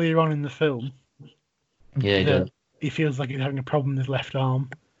complains earlier on in the film. Yeah, he does. He feels like he's having a problem with his left arm.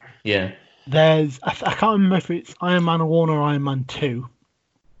 Yeah. I can't remember if it's Iron Man 1 or Iron Man 2.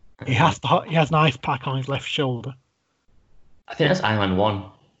 He has an ice pack on his left shoulder. I think that's Iron Man 1.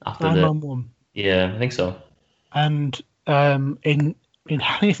 Iron Man 1. Yeah, I think so. And I think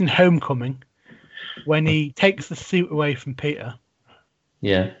it's in Homecoming, when he takes the suit away from Peter.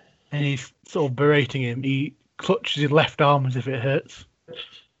 Yeah. And he's sort of berating him. He clutches his left arm as if it hurts.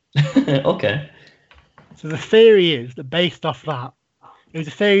 Okay. So the theory is that based off that, it was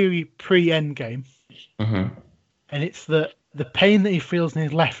a theory pre-Endgame, and it's that the pain that he feels in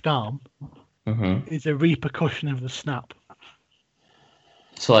his left arm is a repercussion of the snap.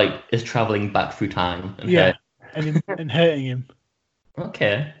 So, like, it's traveling back through time. And hurting him.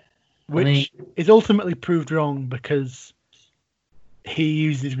 Okay. Which is ultimately proved wrong because he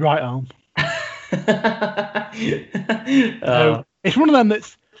used his right arm. So it's one of them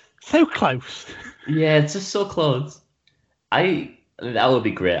that's so close. Yeah, it's just so close. That would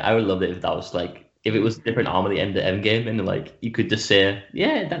be great. I would love it if that was like, if it was a different arm at the end of Endgame, and like you could just say,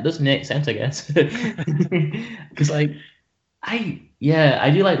 yeah, that does make sense, I guess. Because like, I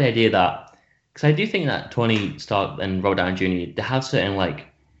do like the idea that, because I do think that Tony Stark and Robert Downey Jr., they have certain like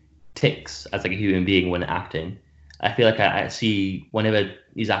tics as like a human being when acting. I feel like I see whenever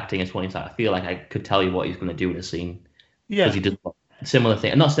he's acting as Tony Stark, I feel like I could tell you what he's going to do in a scene. Yeah. Because he does similar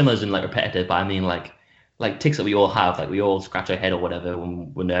thing, not similar as in like repetitive, but I mean like tics that we all have, like we all scratch our head or whatever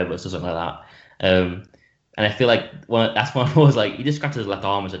when we're nervous or something like that. And I feel like that's one was like he just scratches his left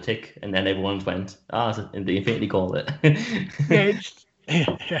arm as a tick, and then everyone's went, it's the Infinity Gauntlet.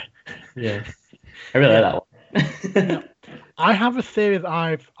 Yeah. I really like that one. I have a theory that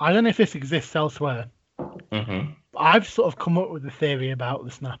I don't know if this exists elsewhere. But I've sort of come up with a theory about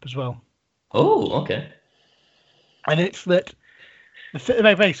the snap as well. Oh, okay. And it's that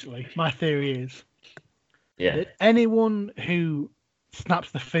basically my theory is that anyone who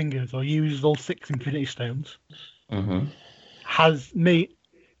snaps the fingers or uses all 6 Infinity Stones has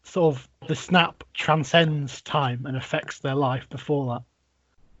sort of the snap transcends time and affects their life before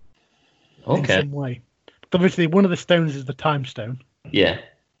that. In some way. But obviously, one of the stones is the time stone. Yeah.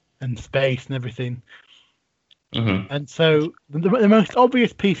 And space and everything. And so the most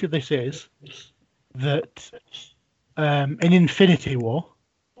obvious piece of this is that in Infinity War,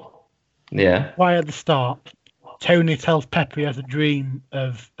 right at the start, Tony tells Pepper he has a dream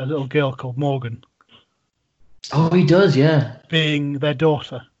of a little girl called Morgan. Oh, he does, yeah. Being their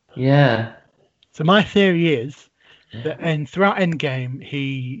daughter. Yeah. So my theory is that throughout Endgame,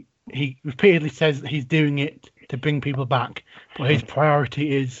 he repeatedly says that he's doing it to bring people back, but his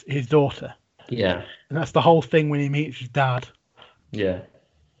priority is his daughter. Yeah. And that's the whole thing when he meets his dad. Yeah.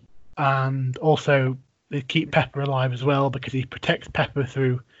 And also they keep Pepper alive as well because he protects Pepper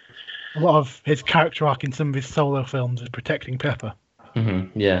through a lot of his character arc in some of his solo films is protecting Pepper.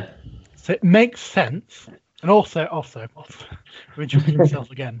 Yeah. So it makes sense. And also, we're interrupting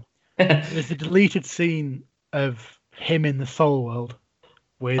himself again. There's a deleted scene of him in the soul world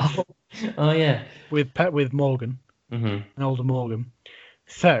with with Morgan, an older Morgan.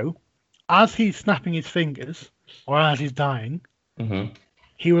 So, as he's snapping his fingers, or as he's dying,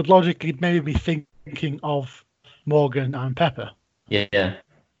 he would logically maybe be thinking of Morgan and Pepper. Yeah.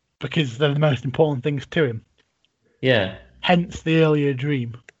 Because they're the most important things to him. Yeah. Hence the earlier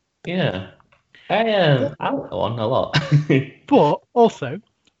dream. Yeah. I like that one a lot. But also,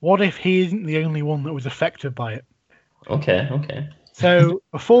 what if he isn't the only one that was affected by it? Okay. So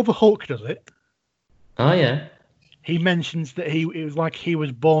before the Hulk does it, he mentions that it was like he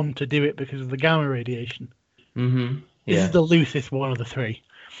was born to do it because of the gamma radiation. This is the loosest one of the three.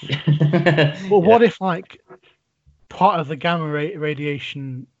 But what if like part of the gamma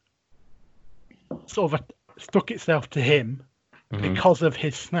radiation sort of stuck itself to him because of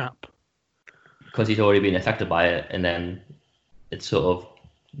his snap? Because he's already been affected by it, and then it sort of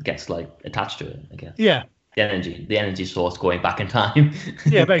gets like attached to it, I guess. Yeah. The energy source going back in time.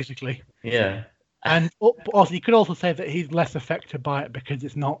 Yeah, basically. Yeah. And also, you could also say that he's less affected by it because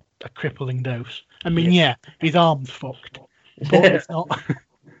it's not a crippling dose. I mean, his arm's fucked, but it's not.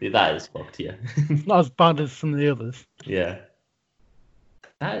 That is fucked, yeah. It's not as bad as some of the others. Yeah.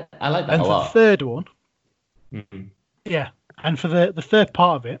 I like that a lot. And for the third one, and for the third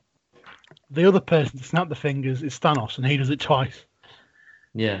part of it, the other person to snap the fingers is Thanos, and he does it twice.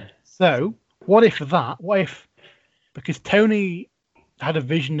 Yeah. So, what if because Tony had a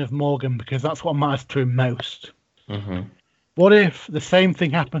vision of Morgan because that's what matters to him most. Mm-hmm. What if the same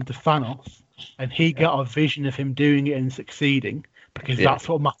thing happened to Thanos and he got a vision of him doing it and succeeding because that's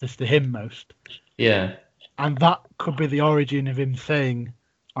what matters to him most? Yeah. And that could be the origin of him saying,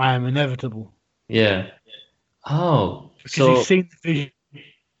 I am inevitable. Yeah. Oh. Because he's seen the vision.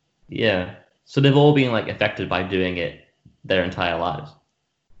 Yeah. So they've all been like affected by doing it their entire lives,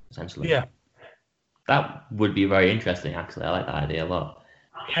 essentially. Yeah. That would be very interesting, actually. I like that idea a lot.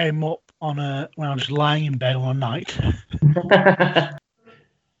 Came up when I was just lying in bed one night.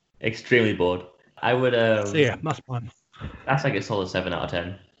 Extremely bored. I would. So yeah, that's fun. That's like a solid 7 out of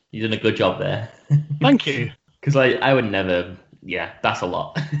 10. You've done a good job there. Thank you. Because I would never. Yeah, that's a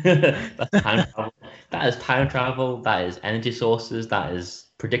lot. That's time travel. That is time travel. That is energy sources. That is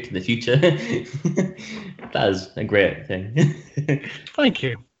predicting the future. That is a great thing. Thank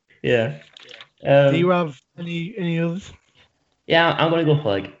you. Yeah. Do you have any others? Yeah, I'm gonna go for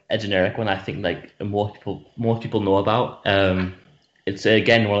like a generic one. I think like most people know about. It's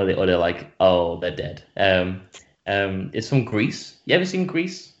again one of the other like, oh, they're dead. It's from Greece. You ever seen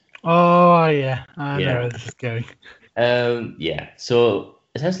Greece? Oh yeah, I know where this is going. Yeah. So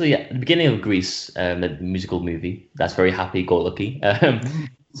essentially, at the beginning of Grease, the musical movie, that's very happy-go-lucky.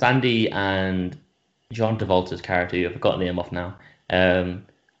 Sandy and John Travolta's character, I've forgotten the name off now,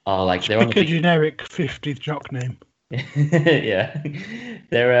 are like they're on a generic 50s jock name. Yeah,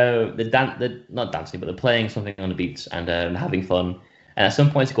 they're not dancing, but they're playing something on the beach and having fun. And at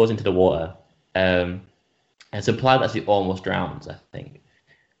some point, it goes into the water. And it's implied that she almost drowns, I think,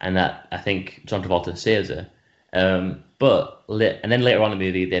 and that I think John Travolta saves her. And then later on in the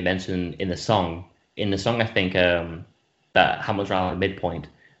movie, they mention in the song, I think that Hamlet's around the midpoint,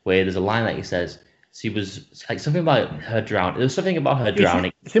 where there's a line that he says she was like something about her drowning. There's something about her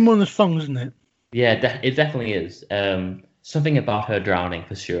drowning. It's in one of the songs, isn't it? Yeah, it definitely is. Something about her drowning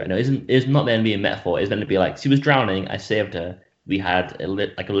for sure. No, it's not meant to be a metaphor. It's meant to be like she was drowning. I saved her. We had a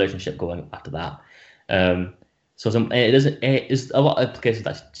relationship going after that. It is a lot of implications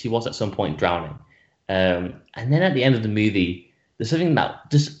that she was at some point drowning. And then at the end of the movie, there's something that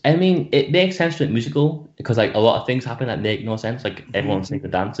it makes sense to a musical because like a lot of things happen that make no sense. Like everyone's saying the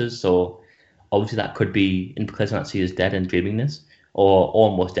dances, so obviously that could be implication that she is dead and dreaming this, or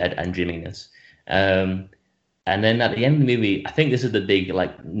almost dead and dreaming this. And then at the end of the movie, I think this is the big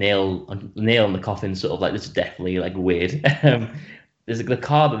like nail in the coffin, sort of like this is definitely like weird. There's like the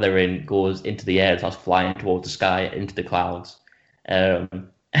car that they're in goes into the air, starts flying towards the sky, into the clouds. And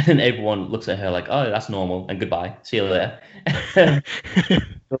then everyone looks at her like, oh, that's normal, and goodbye, see you later.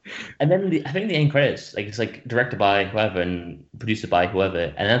 And then I think the end credits, like it's like directed by whoever and produced by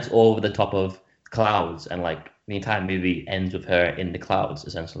whoever, and that's all over the top of clouds, and like the entire movie ends with her in the clouds,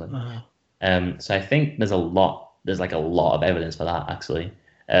 essentially. Uh-huh. So I think there's like a lot of evidence for that, actually.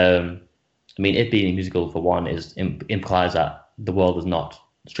 I mean, it being a musical, for one, implies that the world is not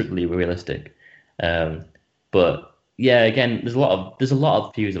strictly realistic. But yeah, again, there's a lot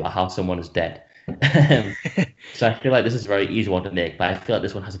of views about how someone is dead. So I feel like this is a very easy one to make, but I feel like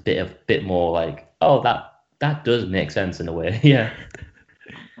this one has a bit more like, oh, that does make sense in a way. Yeah.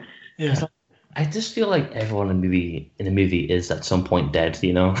 Yeah. Like, I just feel like everyone in the movie is at some point dead,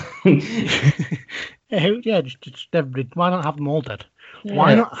 you know? Yeah, just everybody. Why not have them all dead? Yeah.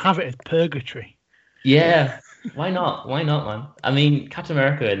 Why not have it as purgatory? Yeah. Why not, man? I mean, Captain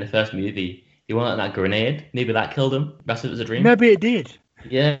America in the first movie, he went on that grenade. Maybe that killed him. That's it was a dream. Maybe it did.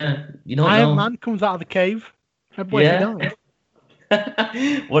 Yeah, you don't Iron know. Man comes out of the cave. Everybody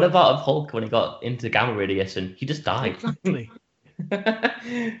died. What about Hulk when he got into gamma radiation? He just died. Exactly.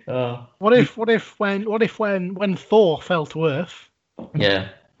 What if when Thor fell to Earth? Yeah.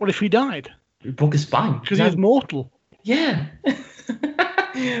 What if he died? He broke his spine because he was mortal. Yeah.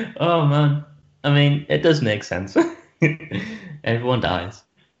 Oh man. I mean, it does make sense. Everyone dies.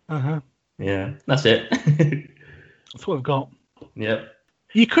 Yeah, that's it. That's what we've got. Yep.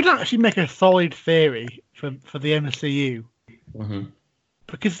 You could actually make a solid theory for the MCU. Mm-hmm.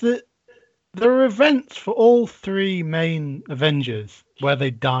 Because there are events for all three main Avengers where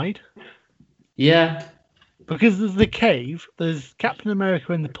they died. Yeah. Because there's the cave, there's Captain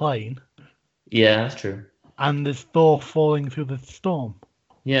America in the plane. Yeah, that's true. And there's Thor falling through the storm.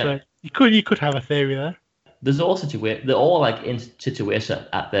 Yeah. So you could have a theory there. They're all like in situation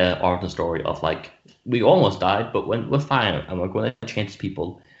at their origin story of like, we almost died, but we're fine and we're going to change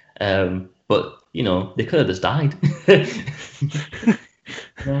people. But you know, they could have just died. There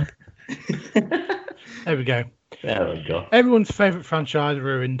we go. There we go. Everyone's favourite franchise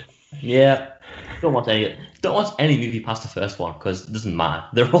ruined. Yeah. Don't watch any movie past the first one because it doesn't matter.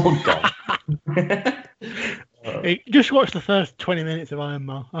 They're all gone. Hey, just watch the first 20 minutes of Iron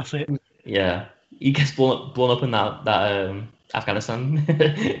Man. That's it. Yeah. He gets blown up in that Afghanistan,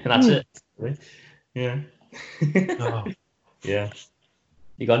 and that's it. Yeah. Oh, Yeah.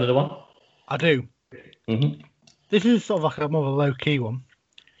 You got another one? I do. Mm-hmm. This is sort of like a more of a low key one.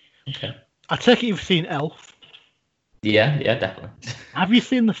 Okay. I take it you've seen Elf. Yeah, definitely. Have you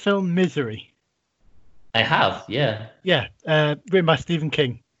seen the film Misery? I have, yeah. Yeah, written by Stephen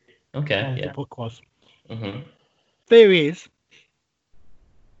King. Okay, yeah. The book was. Mm-hmm. Theory is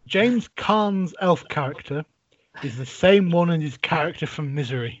James Caan's elf character is the same one as his character from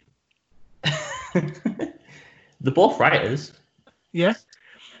Misery. They're both writers. Yeah.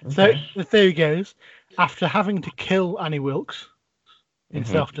 Okay. So the theory goes, after having to kill Annie Wilkes in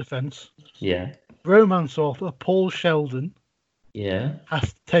self-defense, romance author Paul Sheldon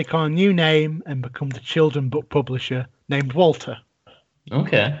has to take on a new name and become the children's book publisher named Walter.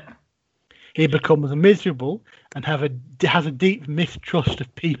 Okay. He becomes miserable and has a deep mistrust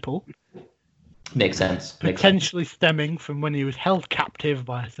of people. Makes sense. Potentially stemming from when he was held captive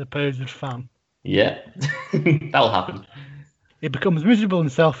by a supposed fan. Yeah, that'll happen. He becomes miserable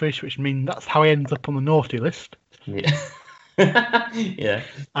and selfish, which means that's how he ends up on the naughty list. Yeah. Yeah.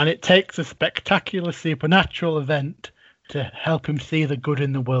 And it takes a spectacular supernatural event to help him see the good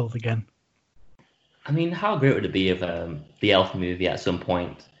in the world again. I mean, how great would it be if the Elf movie at some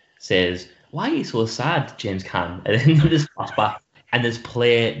point says, "Why are you so sad, James Caan?" and then just flashback and just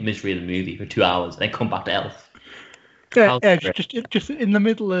play Misery the movie for 2 hours and then come back to Elf. Yeah, just in the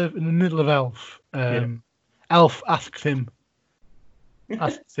middle of Elf. Elf asks him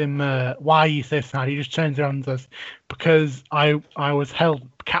why are you so sad. He just turns around and says, "Because I was held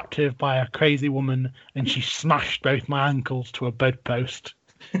captive by a crazy woman and she smashed both my ankles to a bedpost."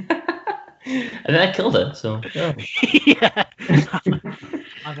 And then I killed her, so yeah. Yeah.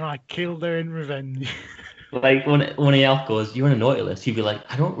 And I killed her in revenge. Like when the elf goes, "You want a naughty list?" He'd be like,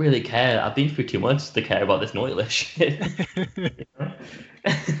 "I don't really care. I've been through too much to care about this naughty list shit."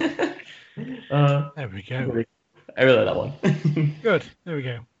 There we go. I really like that one. Good. There we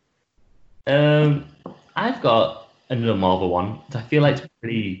go. I've got another Marvel one that I feel like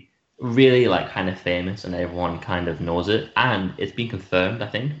it's really like kind of famous and everyone kind of knows it, and it's been confirmed, I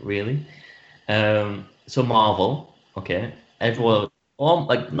think, really. So Marvel, okay, everyone,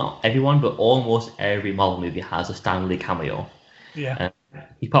 like not everyone, but almost every Marvel movie has a Stan Lee cameo. Yeah.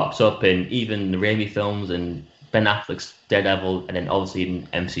 He pops up in even the Raimi films and Ben Affleck's Daredevil, and then obviously in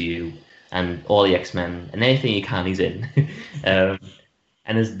MCU and all the X-Men and anything he can, he's in. And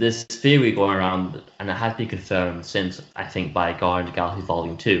there's this theory going around, and it has been confirmed since, I think, by Guardians of the Galaxy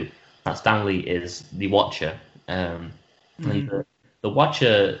Volume 2, that Stan Lee is the Watcher. And the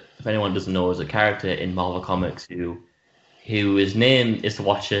Watcher, if anyone doesn't know, is a character in Marvel Comics who his name is the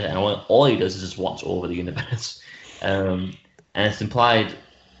Watcher, and all he does is just watch over the universe. And it's implied,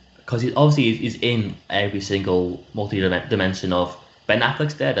 because he's in every single multi-dimension of Ben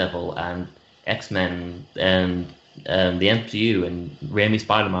Affleck's Daredevil and X-Men and the MCU and Raimi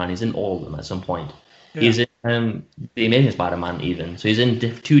Spider-Man. He's in all of them at some point. Yeah. He's in the Amazing Spider-Man even. So he's in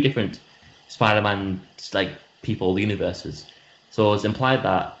two different Spider-Man like people universes. So it's implied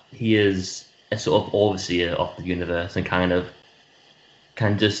that he is a sort of overseer of the universe and kind of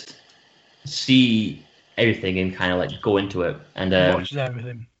can just see everything and kind of like go into it and watches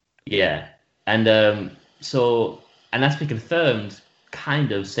everything. Yeah, and so that's been confirmed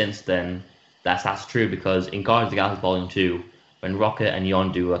kind of since then. That's true, because in Guardians of the Galaxy Volume 2, when Rocket and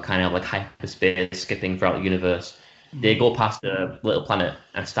Yondu are kind of like hyperspace skipping throughout the universe, they go past a little planet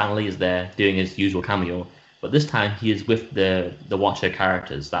and Stan Lee is there doing his usual cameo. But this time he is with the Watcher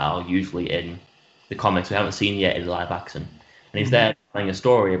characters that are usually in the comics we haven't seen yet in live action. And he's there telling a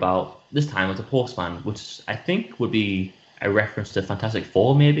story about, this time it's a postman, which I think would be a reference to Fantastic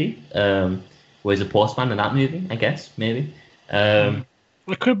Four, maybe, where he's a postman in that movie, I guess, maybe. It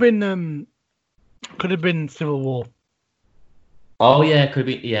could have been Civil War. Oh yeah, it could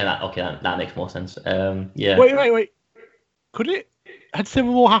be. Yeah, that makes more sense. Yeah. Wait. Could it? Had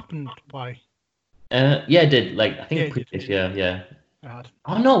Civil War happened by? Yeah, it did. Like I think previous year. Yeah.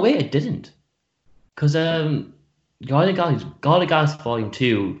 Oh no, wait, it didn't. Because Guardians of the Galaxy Volume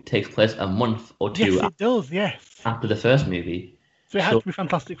 2 takes place a month or two. Yes, it does. Yes. After the first movie. So it had to be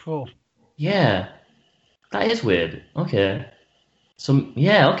Fantastic Four. Yeah, that is weird. Okay. So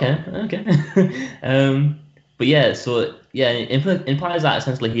yeah, okay. But yeah, so yeah, it implies that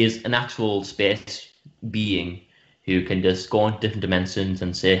essentially he is an actual space being who can just go into different dimensions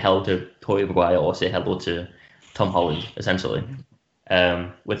and say hello to Tobey Maguire or say hello to Tom Holland, essentially.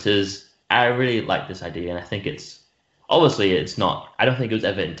 which is, I really like this idea, and I think obviously it's not, I don't think it was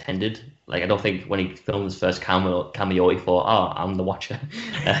ever intended. Like, I don't think when he filmed his first cameo he thought, oh, I'm the Watcher.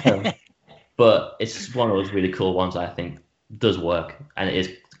 But it's one of those really cool ones that I think does work, and it is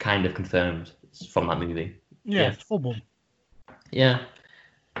kind of confirmed from that movie. Yeah, it's full one. Yeah.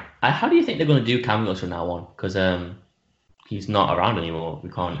 How do you think they're going to do cameos from now on? Because he's not around anymore. We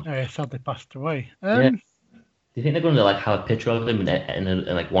can't. Oh, yeah, sadly passed away. Yeah. Do you think they're going to like have a picture of him in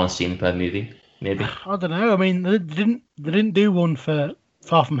like one scene per movie? Maybe. I don't know. I mean, they didn't do one for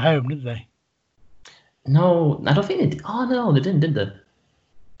Far From Home, did they? No, I don't think they did. Oh no, they didn't, did they?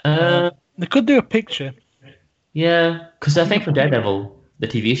 They could do a picture. Yeah, because I think for Daredevil, the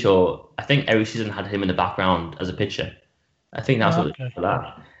TV show, I think every season had him in the background as a picture. I think that's what they did for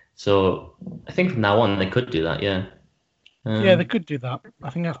that. So I think from now on they could do that. Yeah. Yeah, they could do that. I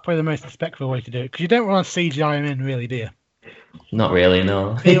think that's probably the most respectful way to do it, because you don't want to CGI him in, really, do you? Not really,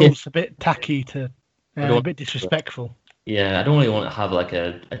 no. It feels a bit tacky a bit disrespectful. Yeah, I don't really want to have like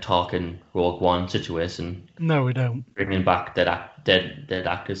a Tarkin Rogue One situation. No, we don't. Bringing back dead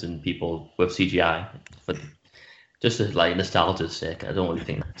actors and people with CGI, for just as like nostalgia's sake. I don't really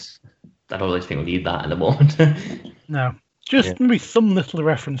think we need that at the moment. No, just maybe some little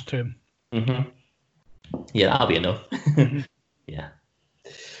reference to him. Mm-hmm. Yeah, that'll be enough. Yeah.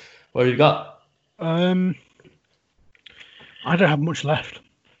 What have you got? I don't have much left.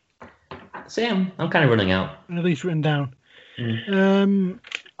 Same. I'm kind of running out. At least written down.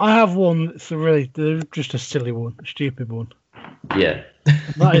 I have one that's just a silly one, a stupid one. Yeah.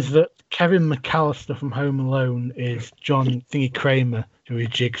 That is that Kevin McAllister from Home Alone is John Thingy Kramer, who is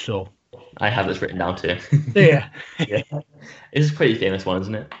Jigsaw. I have this written down too. Yeah. Yeah. It's a pretty famous one,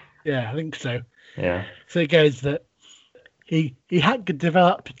 isn't it? Yeah, I think so. Yeah. So it goes that he had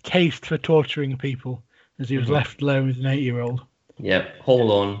developed a taste for torturing people as he was left alone with an 8-year-old. Yeah, Home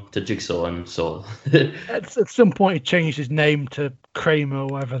Alone to Jigsaw and Saw. At some point, he changed his name to Kramer, or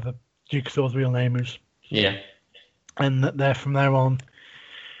whatever the Jigsaw's real name is. Yeah. And that from there on,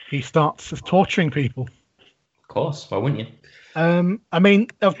 he starts torturing people. Of course, why wouldn't you? I mean,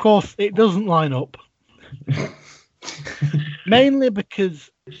 of course, it doesn't line up. Mainly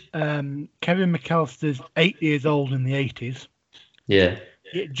because Kevin McAllister's 8 years old in the 80s. Yeah.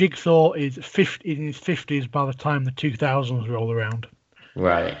 Jigsaw is in his 50s by the time the 2000s roll around.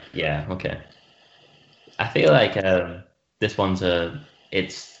 Right. Yeah. Okay. I feel like this one's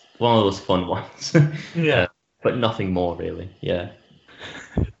it's one of those fun ones. Yeah. But nothing more really. Yeah.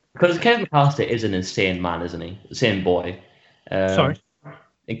 Because Kevin McAllister is an insane man, isn't he? Insane boy. Sorry.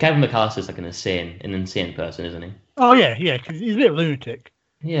 And Kevin McAllister is like an insane person, isn't he? Oh yeah, because he's a bit of a lunatic.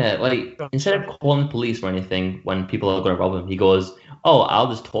 Yeah, like instead of calling the police or anything when people are going to rob him, he goes, "Oh, I'll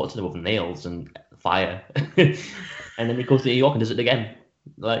just torture them with nails and fire," and then he goes to New York and does it again.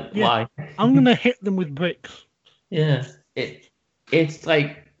 Like, why? I'm gonna hit them with bricks. Yeah, it's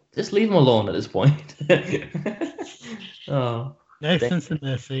like just leave him alone at this point. Oh, no sense of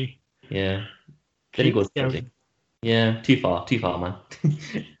mercy. Yeah, then he goes crazy. Yeah, too far, man.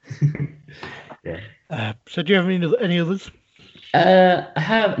 Yeah. So do you have any others? I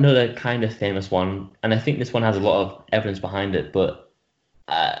have another kind of famous one, and I think this one has a lot of evidence behind it, but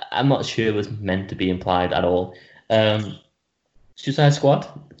I'm not sure it was meant to be implied at all. Suicide Squad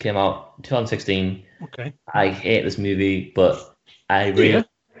came out 2016. Okay. I hate this movie, but I really,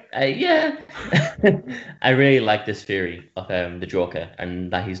 I really like this theory of the Joker,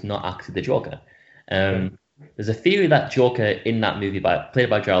 and that he's not actually the Joker. There's a theory that Joker in that movie, played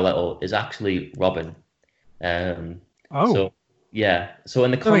by Jared Leto, is actually Robin. So yeah. So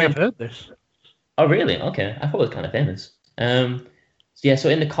in the comic, I've heard this. Oh really? Okay. I thought it was kind of famous. So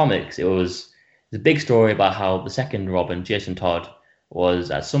in the comics, it was a big story about how the second Robin, Jason Todd,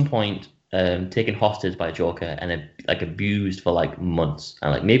 was at some point taken hostage by Joker and abused for like months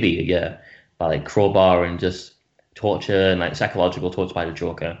and like maybe a year by like crowbar and just torture and like psychological torture by the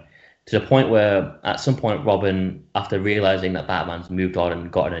Joker, to the point where at some point Robin, after realizing that Batman's moved on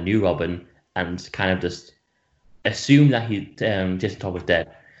and gotten a new Robin and kind of just assumed that Jason Todd was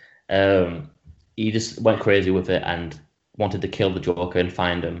dead, he just went crazy with it and wanted to kill the Joker and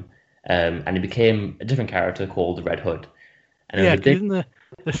find him, and he became a different character called the Red Hood. And isn't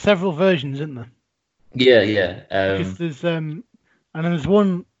there's several versions, isn't there? Yeah. Because there's and then there's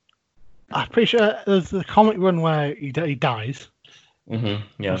one. I'm pretty sure there's the comic run where he dies. Mm-hmm.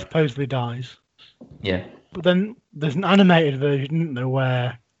 Yeah. Or supposedly dies. Yeah. But then there's an animated version, isn't there,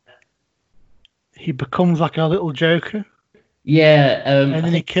 where he becomes like a little Joker. Yeah. And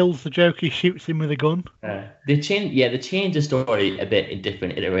then he kills the Joker. He shoots him with a gun. They changed the story a bit in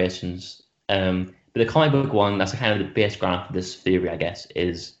different iterations. But the comic book one, that's kind of the base ground for this theory, I guess,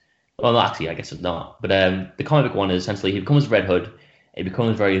 is well, not actually, I guess it's not. But the comic book one is essentially he becomes Red Hood. He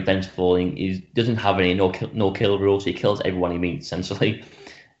becomes very vengeful. He doesn't have any no kill rules. He kills everyone he meets essentially,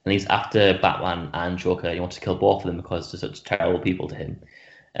 and he's after Batman and Joker. He wants to kill both of them because they're such terrible people to him.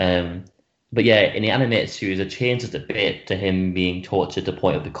 But yeah, in the animated series, it changes a bit to him being tortured to the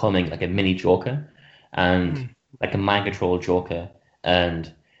point of becoming like a mini Joker and like a mind control Joker.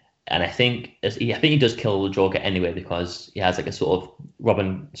 And I think he does kill the Joker anyway because he has like a sort of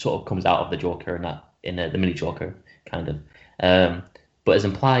Robin sort of comes out of the Joker in the mini Joker kind of. But it's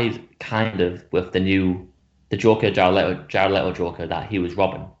implied kind of with the Joker Jared Leto Joker that he was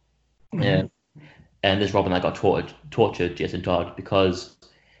Robin. And this Robin that got tortured Jason Todd because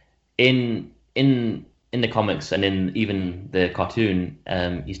in the comics and in even the cartoon,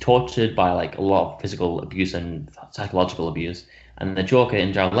 he's tortured by like a lot of physical abuse and psychological abuse. And the Joker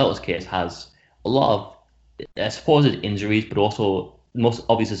in Jared Leto's case has a lot of supposed injuries, but also the most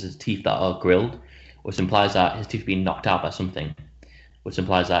obvious is his teeth that are grilled, which implies that his teeth have been knocked out by something, which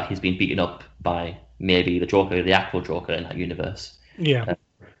implies that he's been beaten up by maybe the Joker, the actual Joker in that universe. Yeah.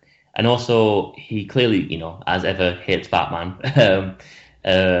 And also, he clearly, as ever, hates Batman.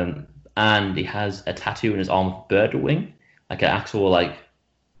 And he has a tattoo in his arm of bird wing, like an actual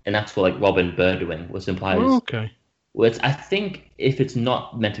Robin bird wing, which implies. Oh, okay. Which I think if it's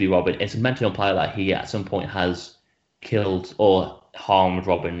not meant to be Robin, it's meant to imply that he at some point has killed or harmed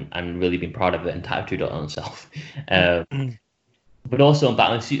Robin and really been proud of it and tattooed it on himself. But also in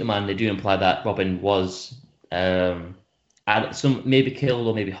Batman Superman, they do imply that Robin was maybe killed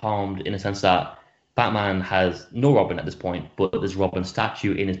or maybe harmed in a sense that Batman has no Robin at this point, but there's Robin's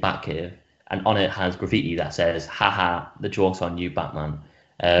statue in his Batcave, and on it has graffiti that says, "Haha, the joke's on you, Batman."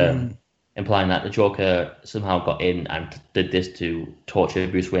 Implying that the Joker somehow got in and did this to torture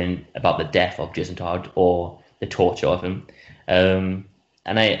Bruce Wayne about the death of Jason Todd or the torture of him. And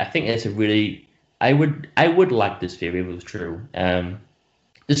I think it's a really... I would like this theory if it was true.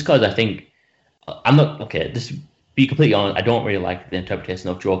 Just because I think... I'm not... Okay, just be completely honest, I don't really like the interpretation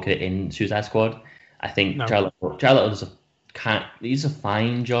of Joker in Suicide Squad. I think Jared Leto does he's a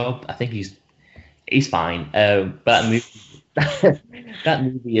fine job. I think he's fine. But that movie... that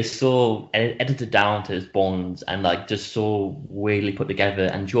movie is so edited down to his bones and like just so weirdly put together,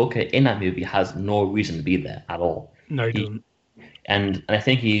 and Joker in that movie has no reason to be there at all. No, he doesn't. And I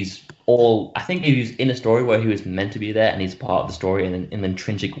think he's in a story where he was meant to be there and he's part of the story in an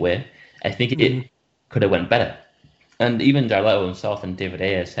intrinsic way. I think it could have went better. And even Jared Leto himself and David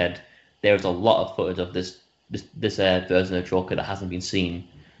Ayer said there was a lot of footage of this version of Joker that hasn't been seen,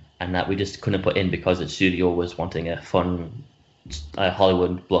 and that we just couldn't put in because the studio was wanting a fun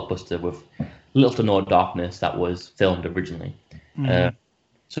Hollywood blockbuster with little to no darkness that was filmed originally.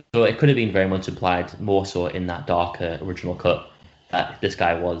 So it could have been very much implied more so in that darker original cut that this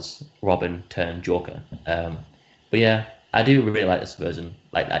guy was Robin turned Joker. But yeah, I do really like this version,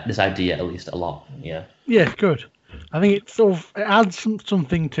 like this idea at least a lot. Yeah. Yeah, good. I think it adds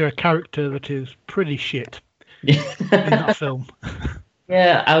something to a character that is pretty shit in that film.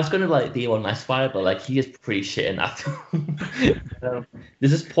 Yeah, I was gonna be one nice fire, but he is pretty shit in that film.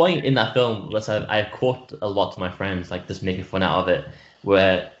 There's this point in that film that I quote a lot to my friends, just making fun out of it,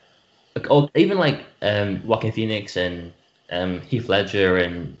 where even Joaquin Phoenix and Heath Ledger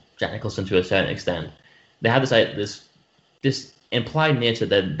and Jack Nicholson to a certain extent, they have this implied nature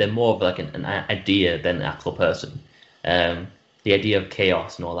that they're more of an idea than an actual person. The idea of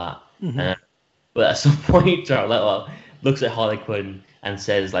chaos and all that. But at some point, Jared Leto looks at Harley Quinn and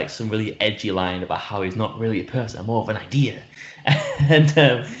says some really edgy line about how he's not really a person, I'm more of an idea. And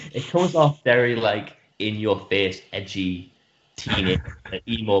it comes off very in your face, edgy, teenage,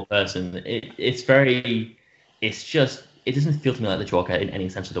 emo person. It doesn't feel to me like the Joker in any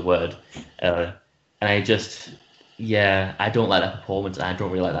sense of the word. And I don't like that performance, and I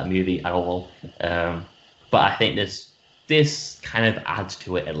don't really like that movie at all. But I think this kind of adds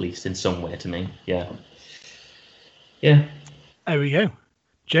to it, at least in some way, to me. Yeah. Yeah. There we go.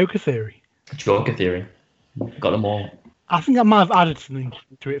 Joker theory. Joker theory. Got them all. I think I might have added something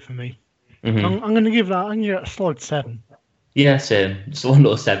to it for me. I'm going to give that a solid 7. Yeah, same. It's 1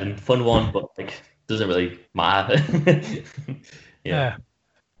 or 7. Fun one, but doesn't really matter. Yeah.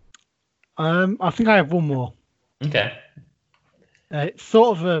 I think I have one more. Okay. It's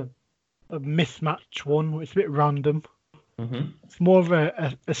sort of a mismatch one. It's a bit random. It's more of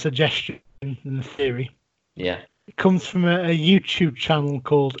a suggestion than a theory. Yeah. It comes from a YouTube channel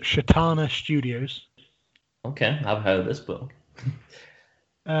called Shatana Studios. Okay, I've heard of this book.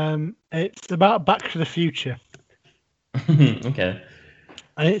 It's about Back to the Future. Okay.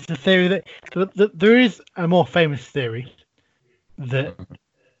 And it's the theory that there is a more famous theory that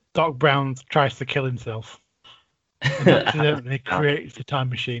Doc Brown tries to kill himself and accidentally creates a time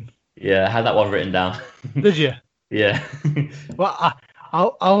machine. Yeah, I had that one written down. Did you? Yeah. Well,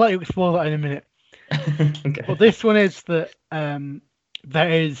 I'll let you explore that in a minute. Okay. But this one is that there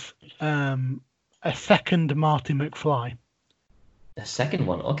is a second Marty McFly. A second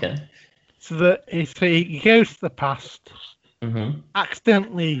one, okay. So that he goes to the past, Mm-hmm.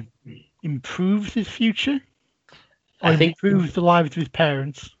 accidentally improves his future, or improves the lives of his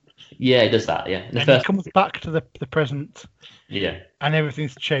parents. Yeah, it does that. Yeah, and he comes back to the present. Yeah, and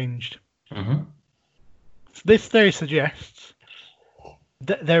everything's changed. Mm-hmm. So this theory suggests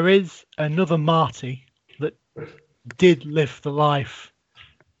that there is another Marty that did live the life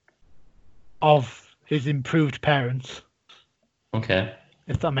of his improved parents. Okay.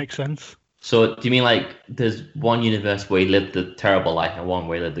 If that makes sense. So do you mean like there's one universe where he lived the terrible life and one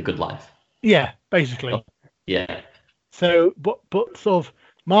where he lived the good life? Yeah, basically. Oh, yeah. So, but sort of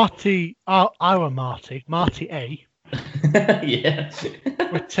Marty, our Marty A, yeah,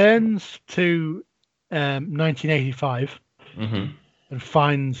 returns to 1985 mm-hmm. and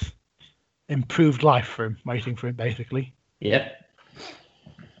finds improved life for him, waiting for him, basically. Yep.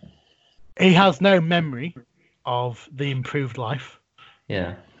 He has no memory of the improved life.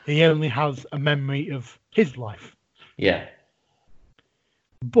 Yeah. He only has a memory of his life. Yeah.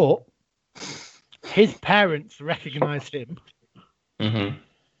 But his parents recognize him. Mm-hmm.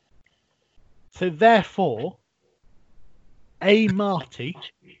 So therefore, Marty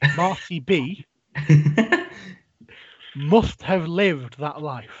B, must have lived that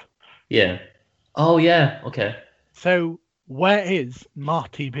life. Yeah. Oh, yeah. Okay. So where is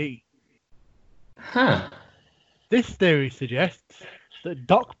Marty B? Huh. This theory suggests that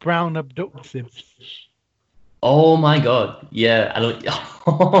Doc Brown abducts him. Oh my God. Yeah. I don't.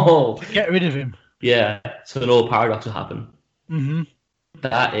 Oh. To get rid of him. Yeah. So no paradox will happen. Mm-hmm.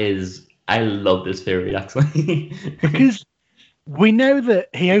 That is. I love this theory actually. Because we know that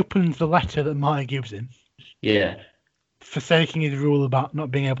he opens the letter that Marty gives him. Yeah. Forsaking his rule about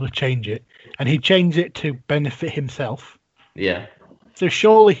not being able to change it, and he changed it to benefit himself. Yeah. So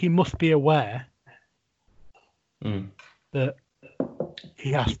surely he must be aware that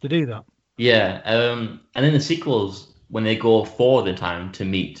he has to do that. Yeah. And in the sequels, when they go forward in time to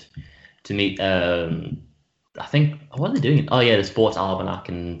meet, I think what are they doing? Oh yeah, the sports almanac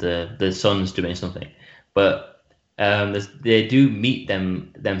and the Sun's doing something, but they do meet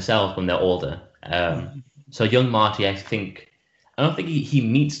themselves when they're older. So young Marty, I don't think he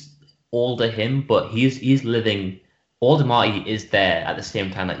meets older him, but he's living. Older Marty is there at the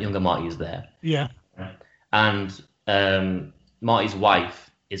same time that younger Marty is there. Yeah. And Marty's wife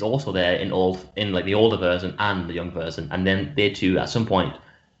is also there in like the older version and the young version, and then they two at some point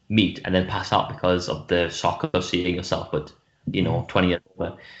meet and then pass out because of the shock of seeing yourself at 20 years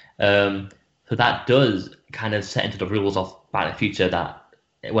older. So that does kind of set into the rules of Back to the Future that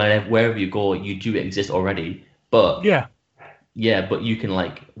wherever you go, you do exist already, but but you can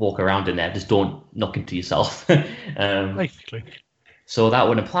like walk around in there, just don't knock into yourself. Basically. So that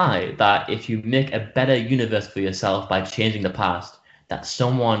would imply that if you make a better universe for yourself by changing the past, that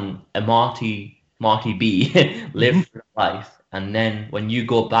a Marty B lived life, and then when you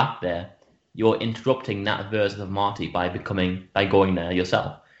go back there, you're interrupting that version of Marty by going there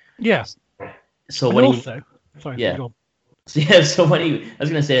yourself. Yeah. So and when also, so when I was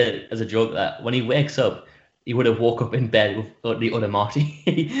gonna say as a joke that when he wakes up, he would have woke up in bed with the other Marty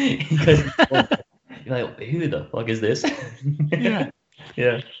because you're like, who the fuck is this? Yeah.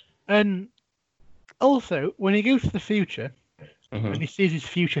 Yeah. And also, when he goes to the future and he sees his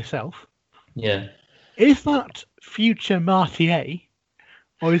future self, is that future Marty A,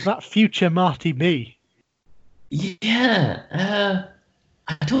 or is that future Marty B? Yeah.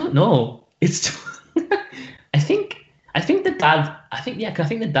 I don't know. It's. I think the dad. I think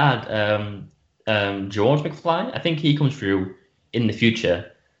the dad. George McFly. I think he comes through in the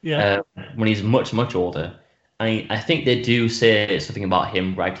future. Yeah. When he's much older. I think they do say something about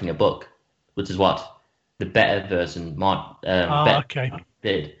him writing a book, which is what the better version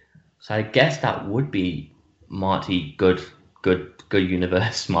did. So I guess that would be Marty, good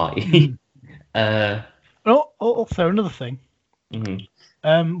universe, Marty. Also another thing.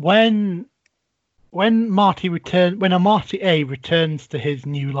 When a Marty A returns to his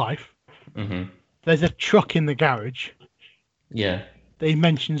new life, there's a truck in the garage. Yeah. That he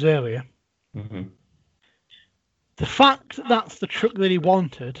mentions earlier. The fact that that's the truck that he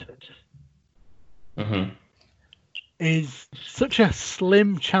wanted is such a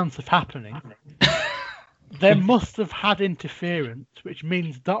slim chance of happening there must have had interference, which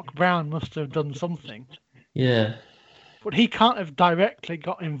means Doc Brown must have done something. Yeah. But he can't have directly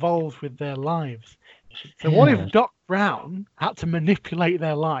got involved with their lives. So what if Doc Brown had to manipulate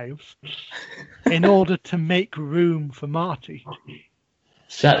their lives in order to make room for Marty?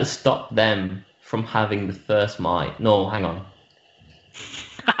 So that to stop them from having the first Marty. No, hang on.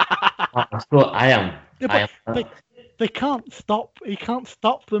 They can't stop. He can't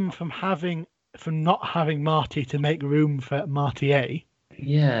stop them from not having Marty to make room for Marty A.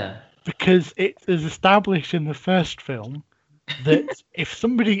 Yeah. Because it is established in the first film that if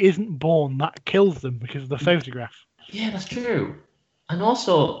somebody isn't born, that kills them because of the photograph. Yeah, that's true. And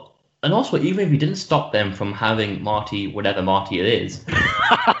also, even if you didn't stop them from having Marty, whatever Marty it is,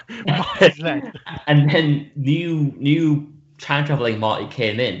 and then new time traveling Marty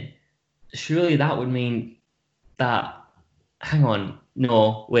came in, surely that would mean that. Hang on,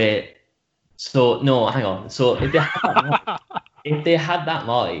 no, wait. So no, hang on. So if they had that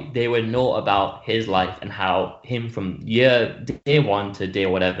Marty, they would know about his life and how him from day one to day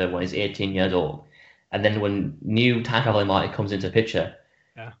whatever when he's 18 years old. And then when new time traveling Marty comes into the picture,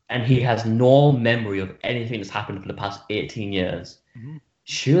 and he has no memory of anything that's happened for the past 18 years,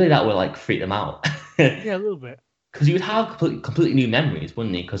 surely that would like freak them out. Yeah, a little bit. Because he would have completely new memories,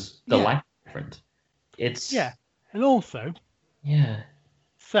 wouldn't he? Because the life is different. And also,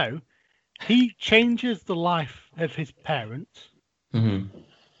 so he changes the life of his parents,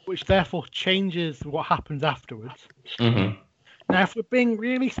 which therefore changes what happens afterwards. Now, if we're being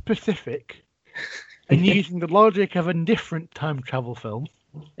really specific and using the logic of a different time travel film,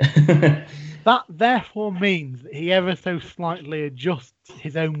 that therefore means that he ever so slightly adjusts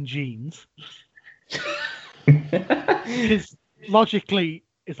his own genes. Because logically,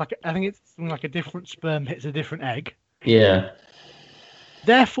 it's like I think it's something like a different sperm hits a different egg. Yeah.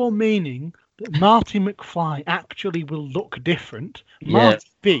 Therefore, meaning that Marty McFly actually will look different. Marty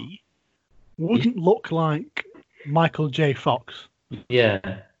B wouldn't look like Michael J. Fox. Yeah.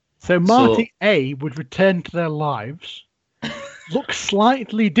 So Marty A would return to their lives, look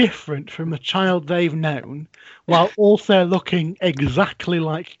slightly different from the child they've known, while also looking exactly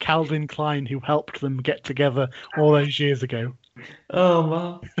like Calvin Klein, who helped them get together all those years ago. Oh,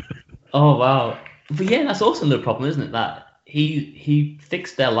 wow. Oh, wow. But yeah, that's also the problem, isn't it? That he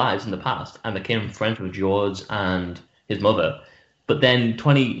fixed their lives in the past and became friends with George and his mother. But then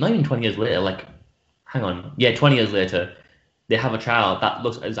not even 20 years later, 20 years later, they have a child that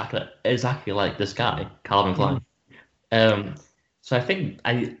looks exactly like this guy, Calvin Klein. So I think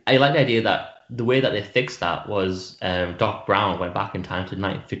I like the idea that the way that they fixed that was Doc Brown went back in time to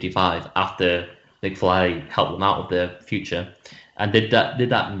 1955 after McFly helped them out of the future, and did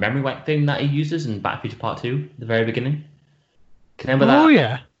that memory wipe thing that he uses in Back to the Future Part 2, the very beginning. Can you remember that? Oh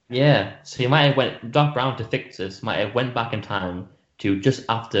yeah. Yeah. So he might have Doc Brown to fix this might have went back in time to just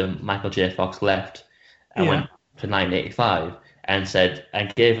after Michael J. Fox left and went to 1985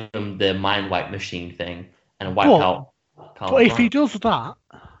 and gave him the mind wipe machine thing and wiped out. But if he does that,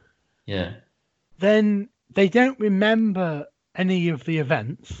 then they don't remember any of the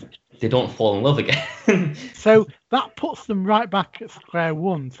events. They don't fall in love again. So that puts them right back at square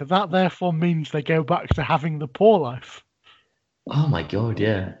one. So that therefore means they go back to having the poor life. Oh my god,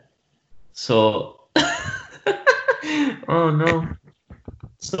 yeah. So, oh no.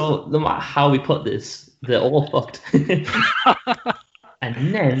 So no matter how we put this, they're all fucked.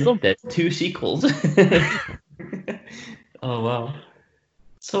 And then there's 2 sequels. Oh wow.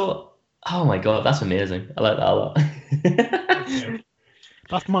 So, oh my god, that's amazing. I like that a lot. Okay.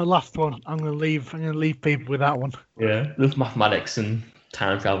 That's my last one. I'm gonna leave people with that one. Yeah, with mathematics and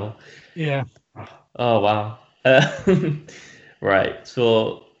time travel. Yeah. Oh wow. Right.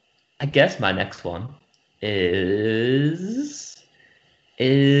 So, I guess my next one is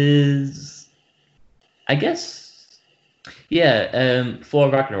I guess for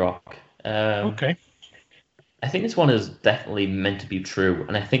Ragnarok. Okay. I think this one is definitely meant to be true,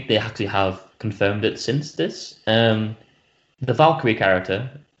 and I think they actually have confirmed it since this. The Valkyrie character,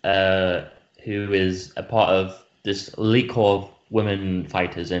 who is a part of this elite corps of women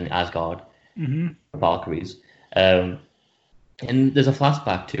fighters in Asgard, Valkyries, and there's a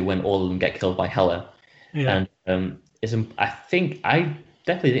flashback to when all of them get killed by Hela, and I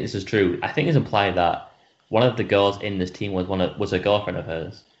definitely think this is true. I think it's implied that one of the girls in this team was a girlfriend of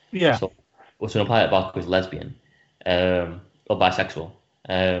hers. Yeah. So imply that Valkyrie was lesbian, or bisexual.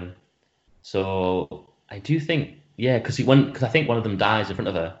 So I do think, because I think one of them dies in front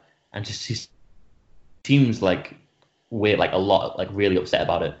of her, and she seems like weird, like a lot, like really upset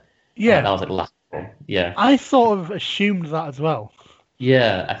about it. Yeah, that was like the last one. Yeah, I sort of assumed that as well.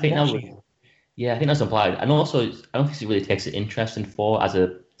 Yeah, I think that was. Yeah, I think that's implied, and also I don't think she really takes an interest in four as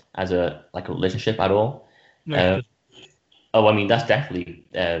a like a relationship at all. No, Um, oh, I mean that's definitely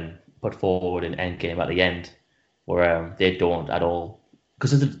put forward in Endgame at the end, where they don't at all.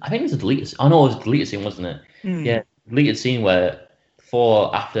 Because I think it's a deleted. Oh no, it was a deleted scene, wasn't it? Yeah, deleted scene where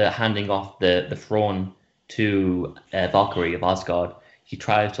Thor, after handing off the throne to Valkyrie of Asgard, he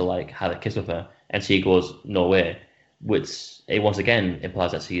tries to like have a kiss with her, and she goes no way, which it once again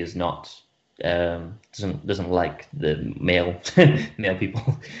implies that she is not doesn't like the male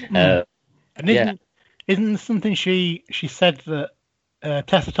people. And isn't something she said that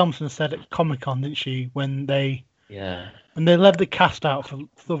Tessa Thompson said at Comic-Con, didn't she, when they led the cast out for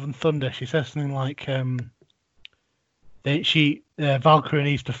Love and Thunder? She said something like Valkyrie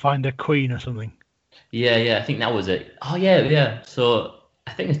needs to find a queen or something. Yeah, I think that was it. Oh yeah. So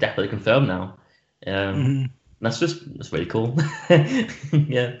I think it's definitely confirmed now. That's really cool.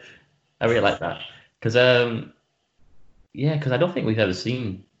 Yeah, I really like that because because I don't think we've ever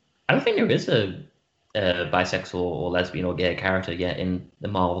seen. I don't think there is a bisexual or lesbian or gay character yet in the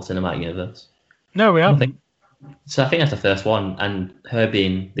Marvel Cinematic Universe. No, we haven't. So I think that's the first one, and her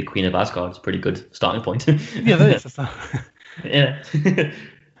being the Queen of Asgard is a pretty good starting point. Yeah, that is. Yeah.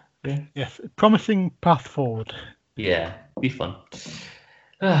 Yes, promising path forward. Yeah, be fun.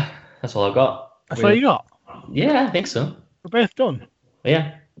 That's all I've got. That's all you got? Yeah, I think so. We're both done.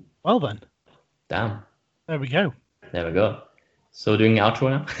 Yeah. Well then. Damn. There we go. There we go. So doing the outro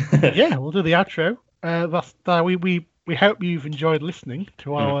now? Yeah, we'll do the outro. We hope you've enjoyed listening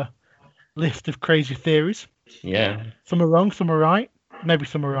to our list of crazy theories. Yeah. Some are wrong, some are right. Maybe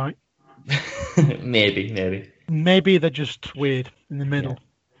some are right. Maybe. Maybe they're just weird in the middle. Yeah.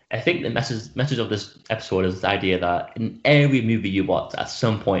 I think the message of this episode is the idea that in every movie you watch, at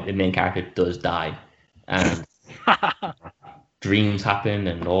some point the main character does die, and dreams happen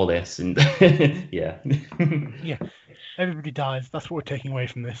and all this, and yeah. Everybody dies. That's what we're taking away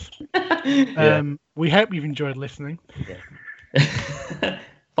from this. We hope you've enjoyed listening. Yeah.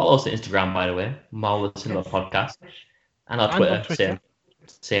 Follow us on Instagram, by the way, Marvelous Cinema Podcast, and our Twitter.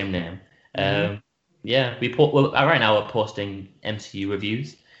 Same name. Yeah, right now we're posting MCU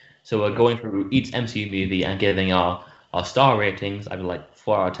reviews, so we're going through each MCU movie and giving our star ratings, either like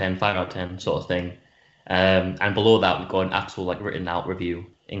 4 out of 10, 5 out of 10 sort of thing. And below that we've got an actual like written out review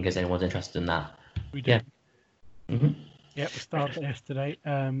in case anyone's interested in that. We do. Yeah. Yeah, we started yesterday.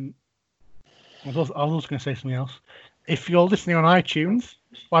 I was also going to say something else. If you're listening on iTunes,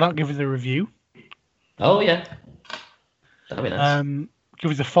 why don't give us a review? Oh yeah, that'd be nice.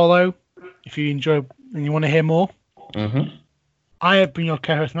 Give us a follow if you enjoy and you want to hear more. I have been your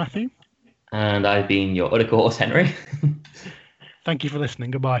co-host Matthew, and I've been your other co-host Henry. Thank you for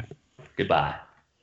listening. Goodbye. Goodbye.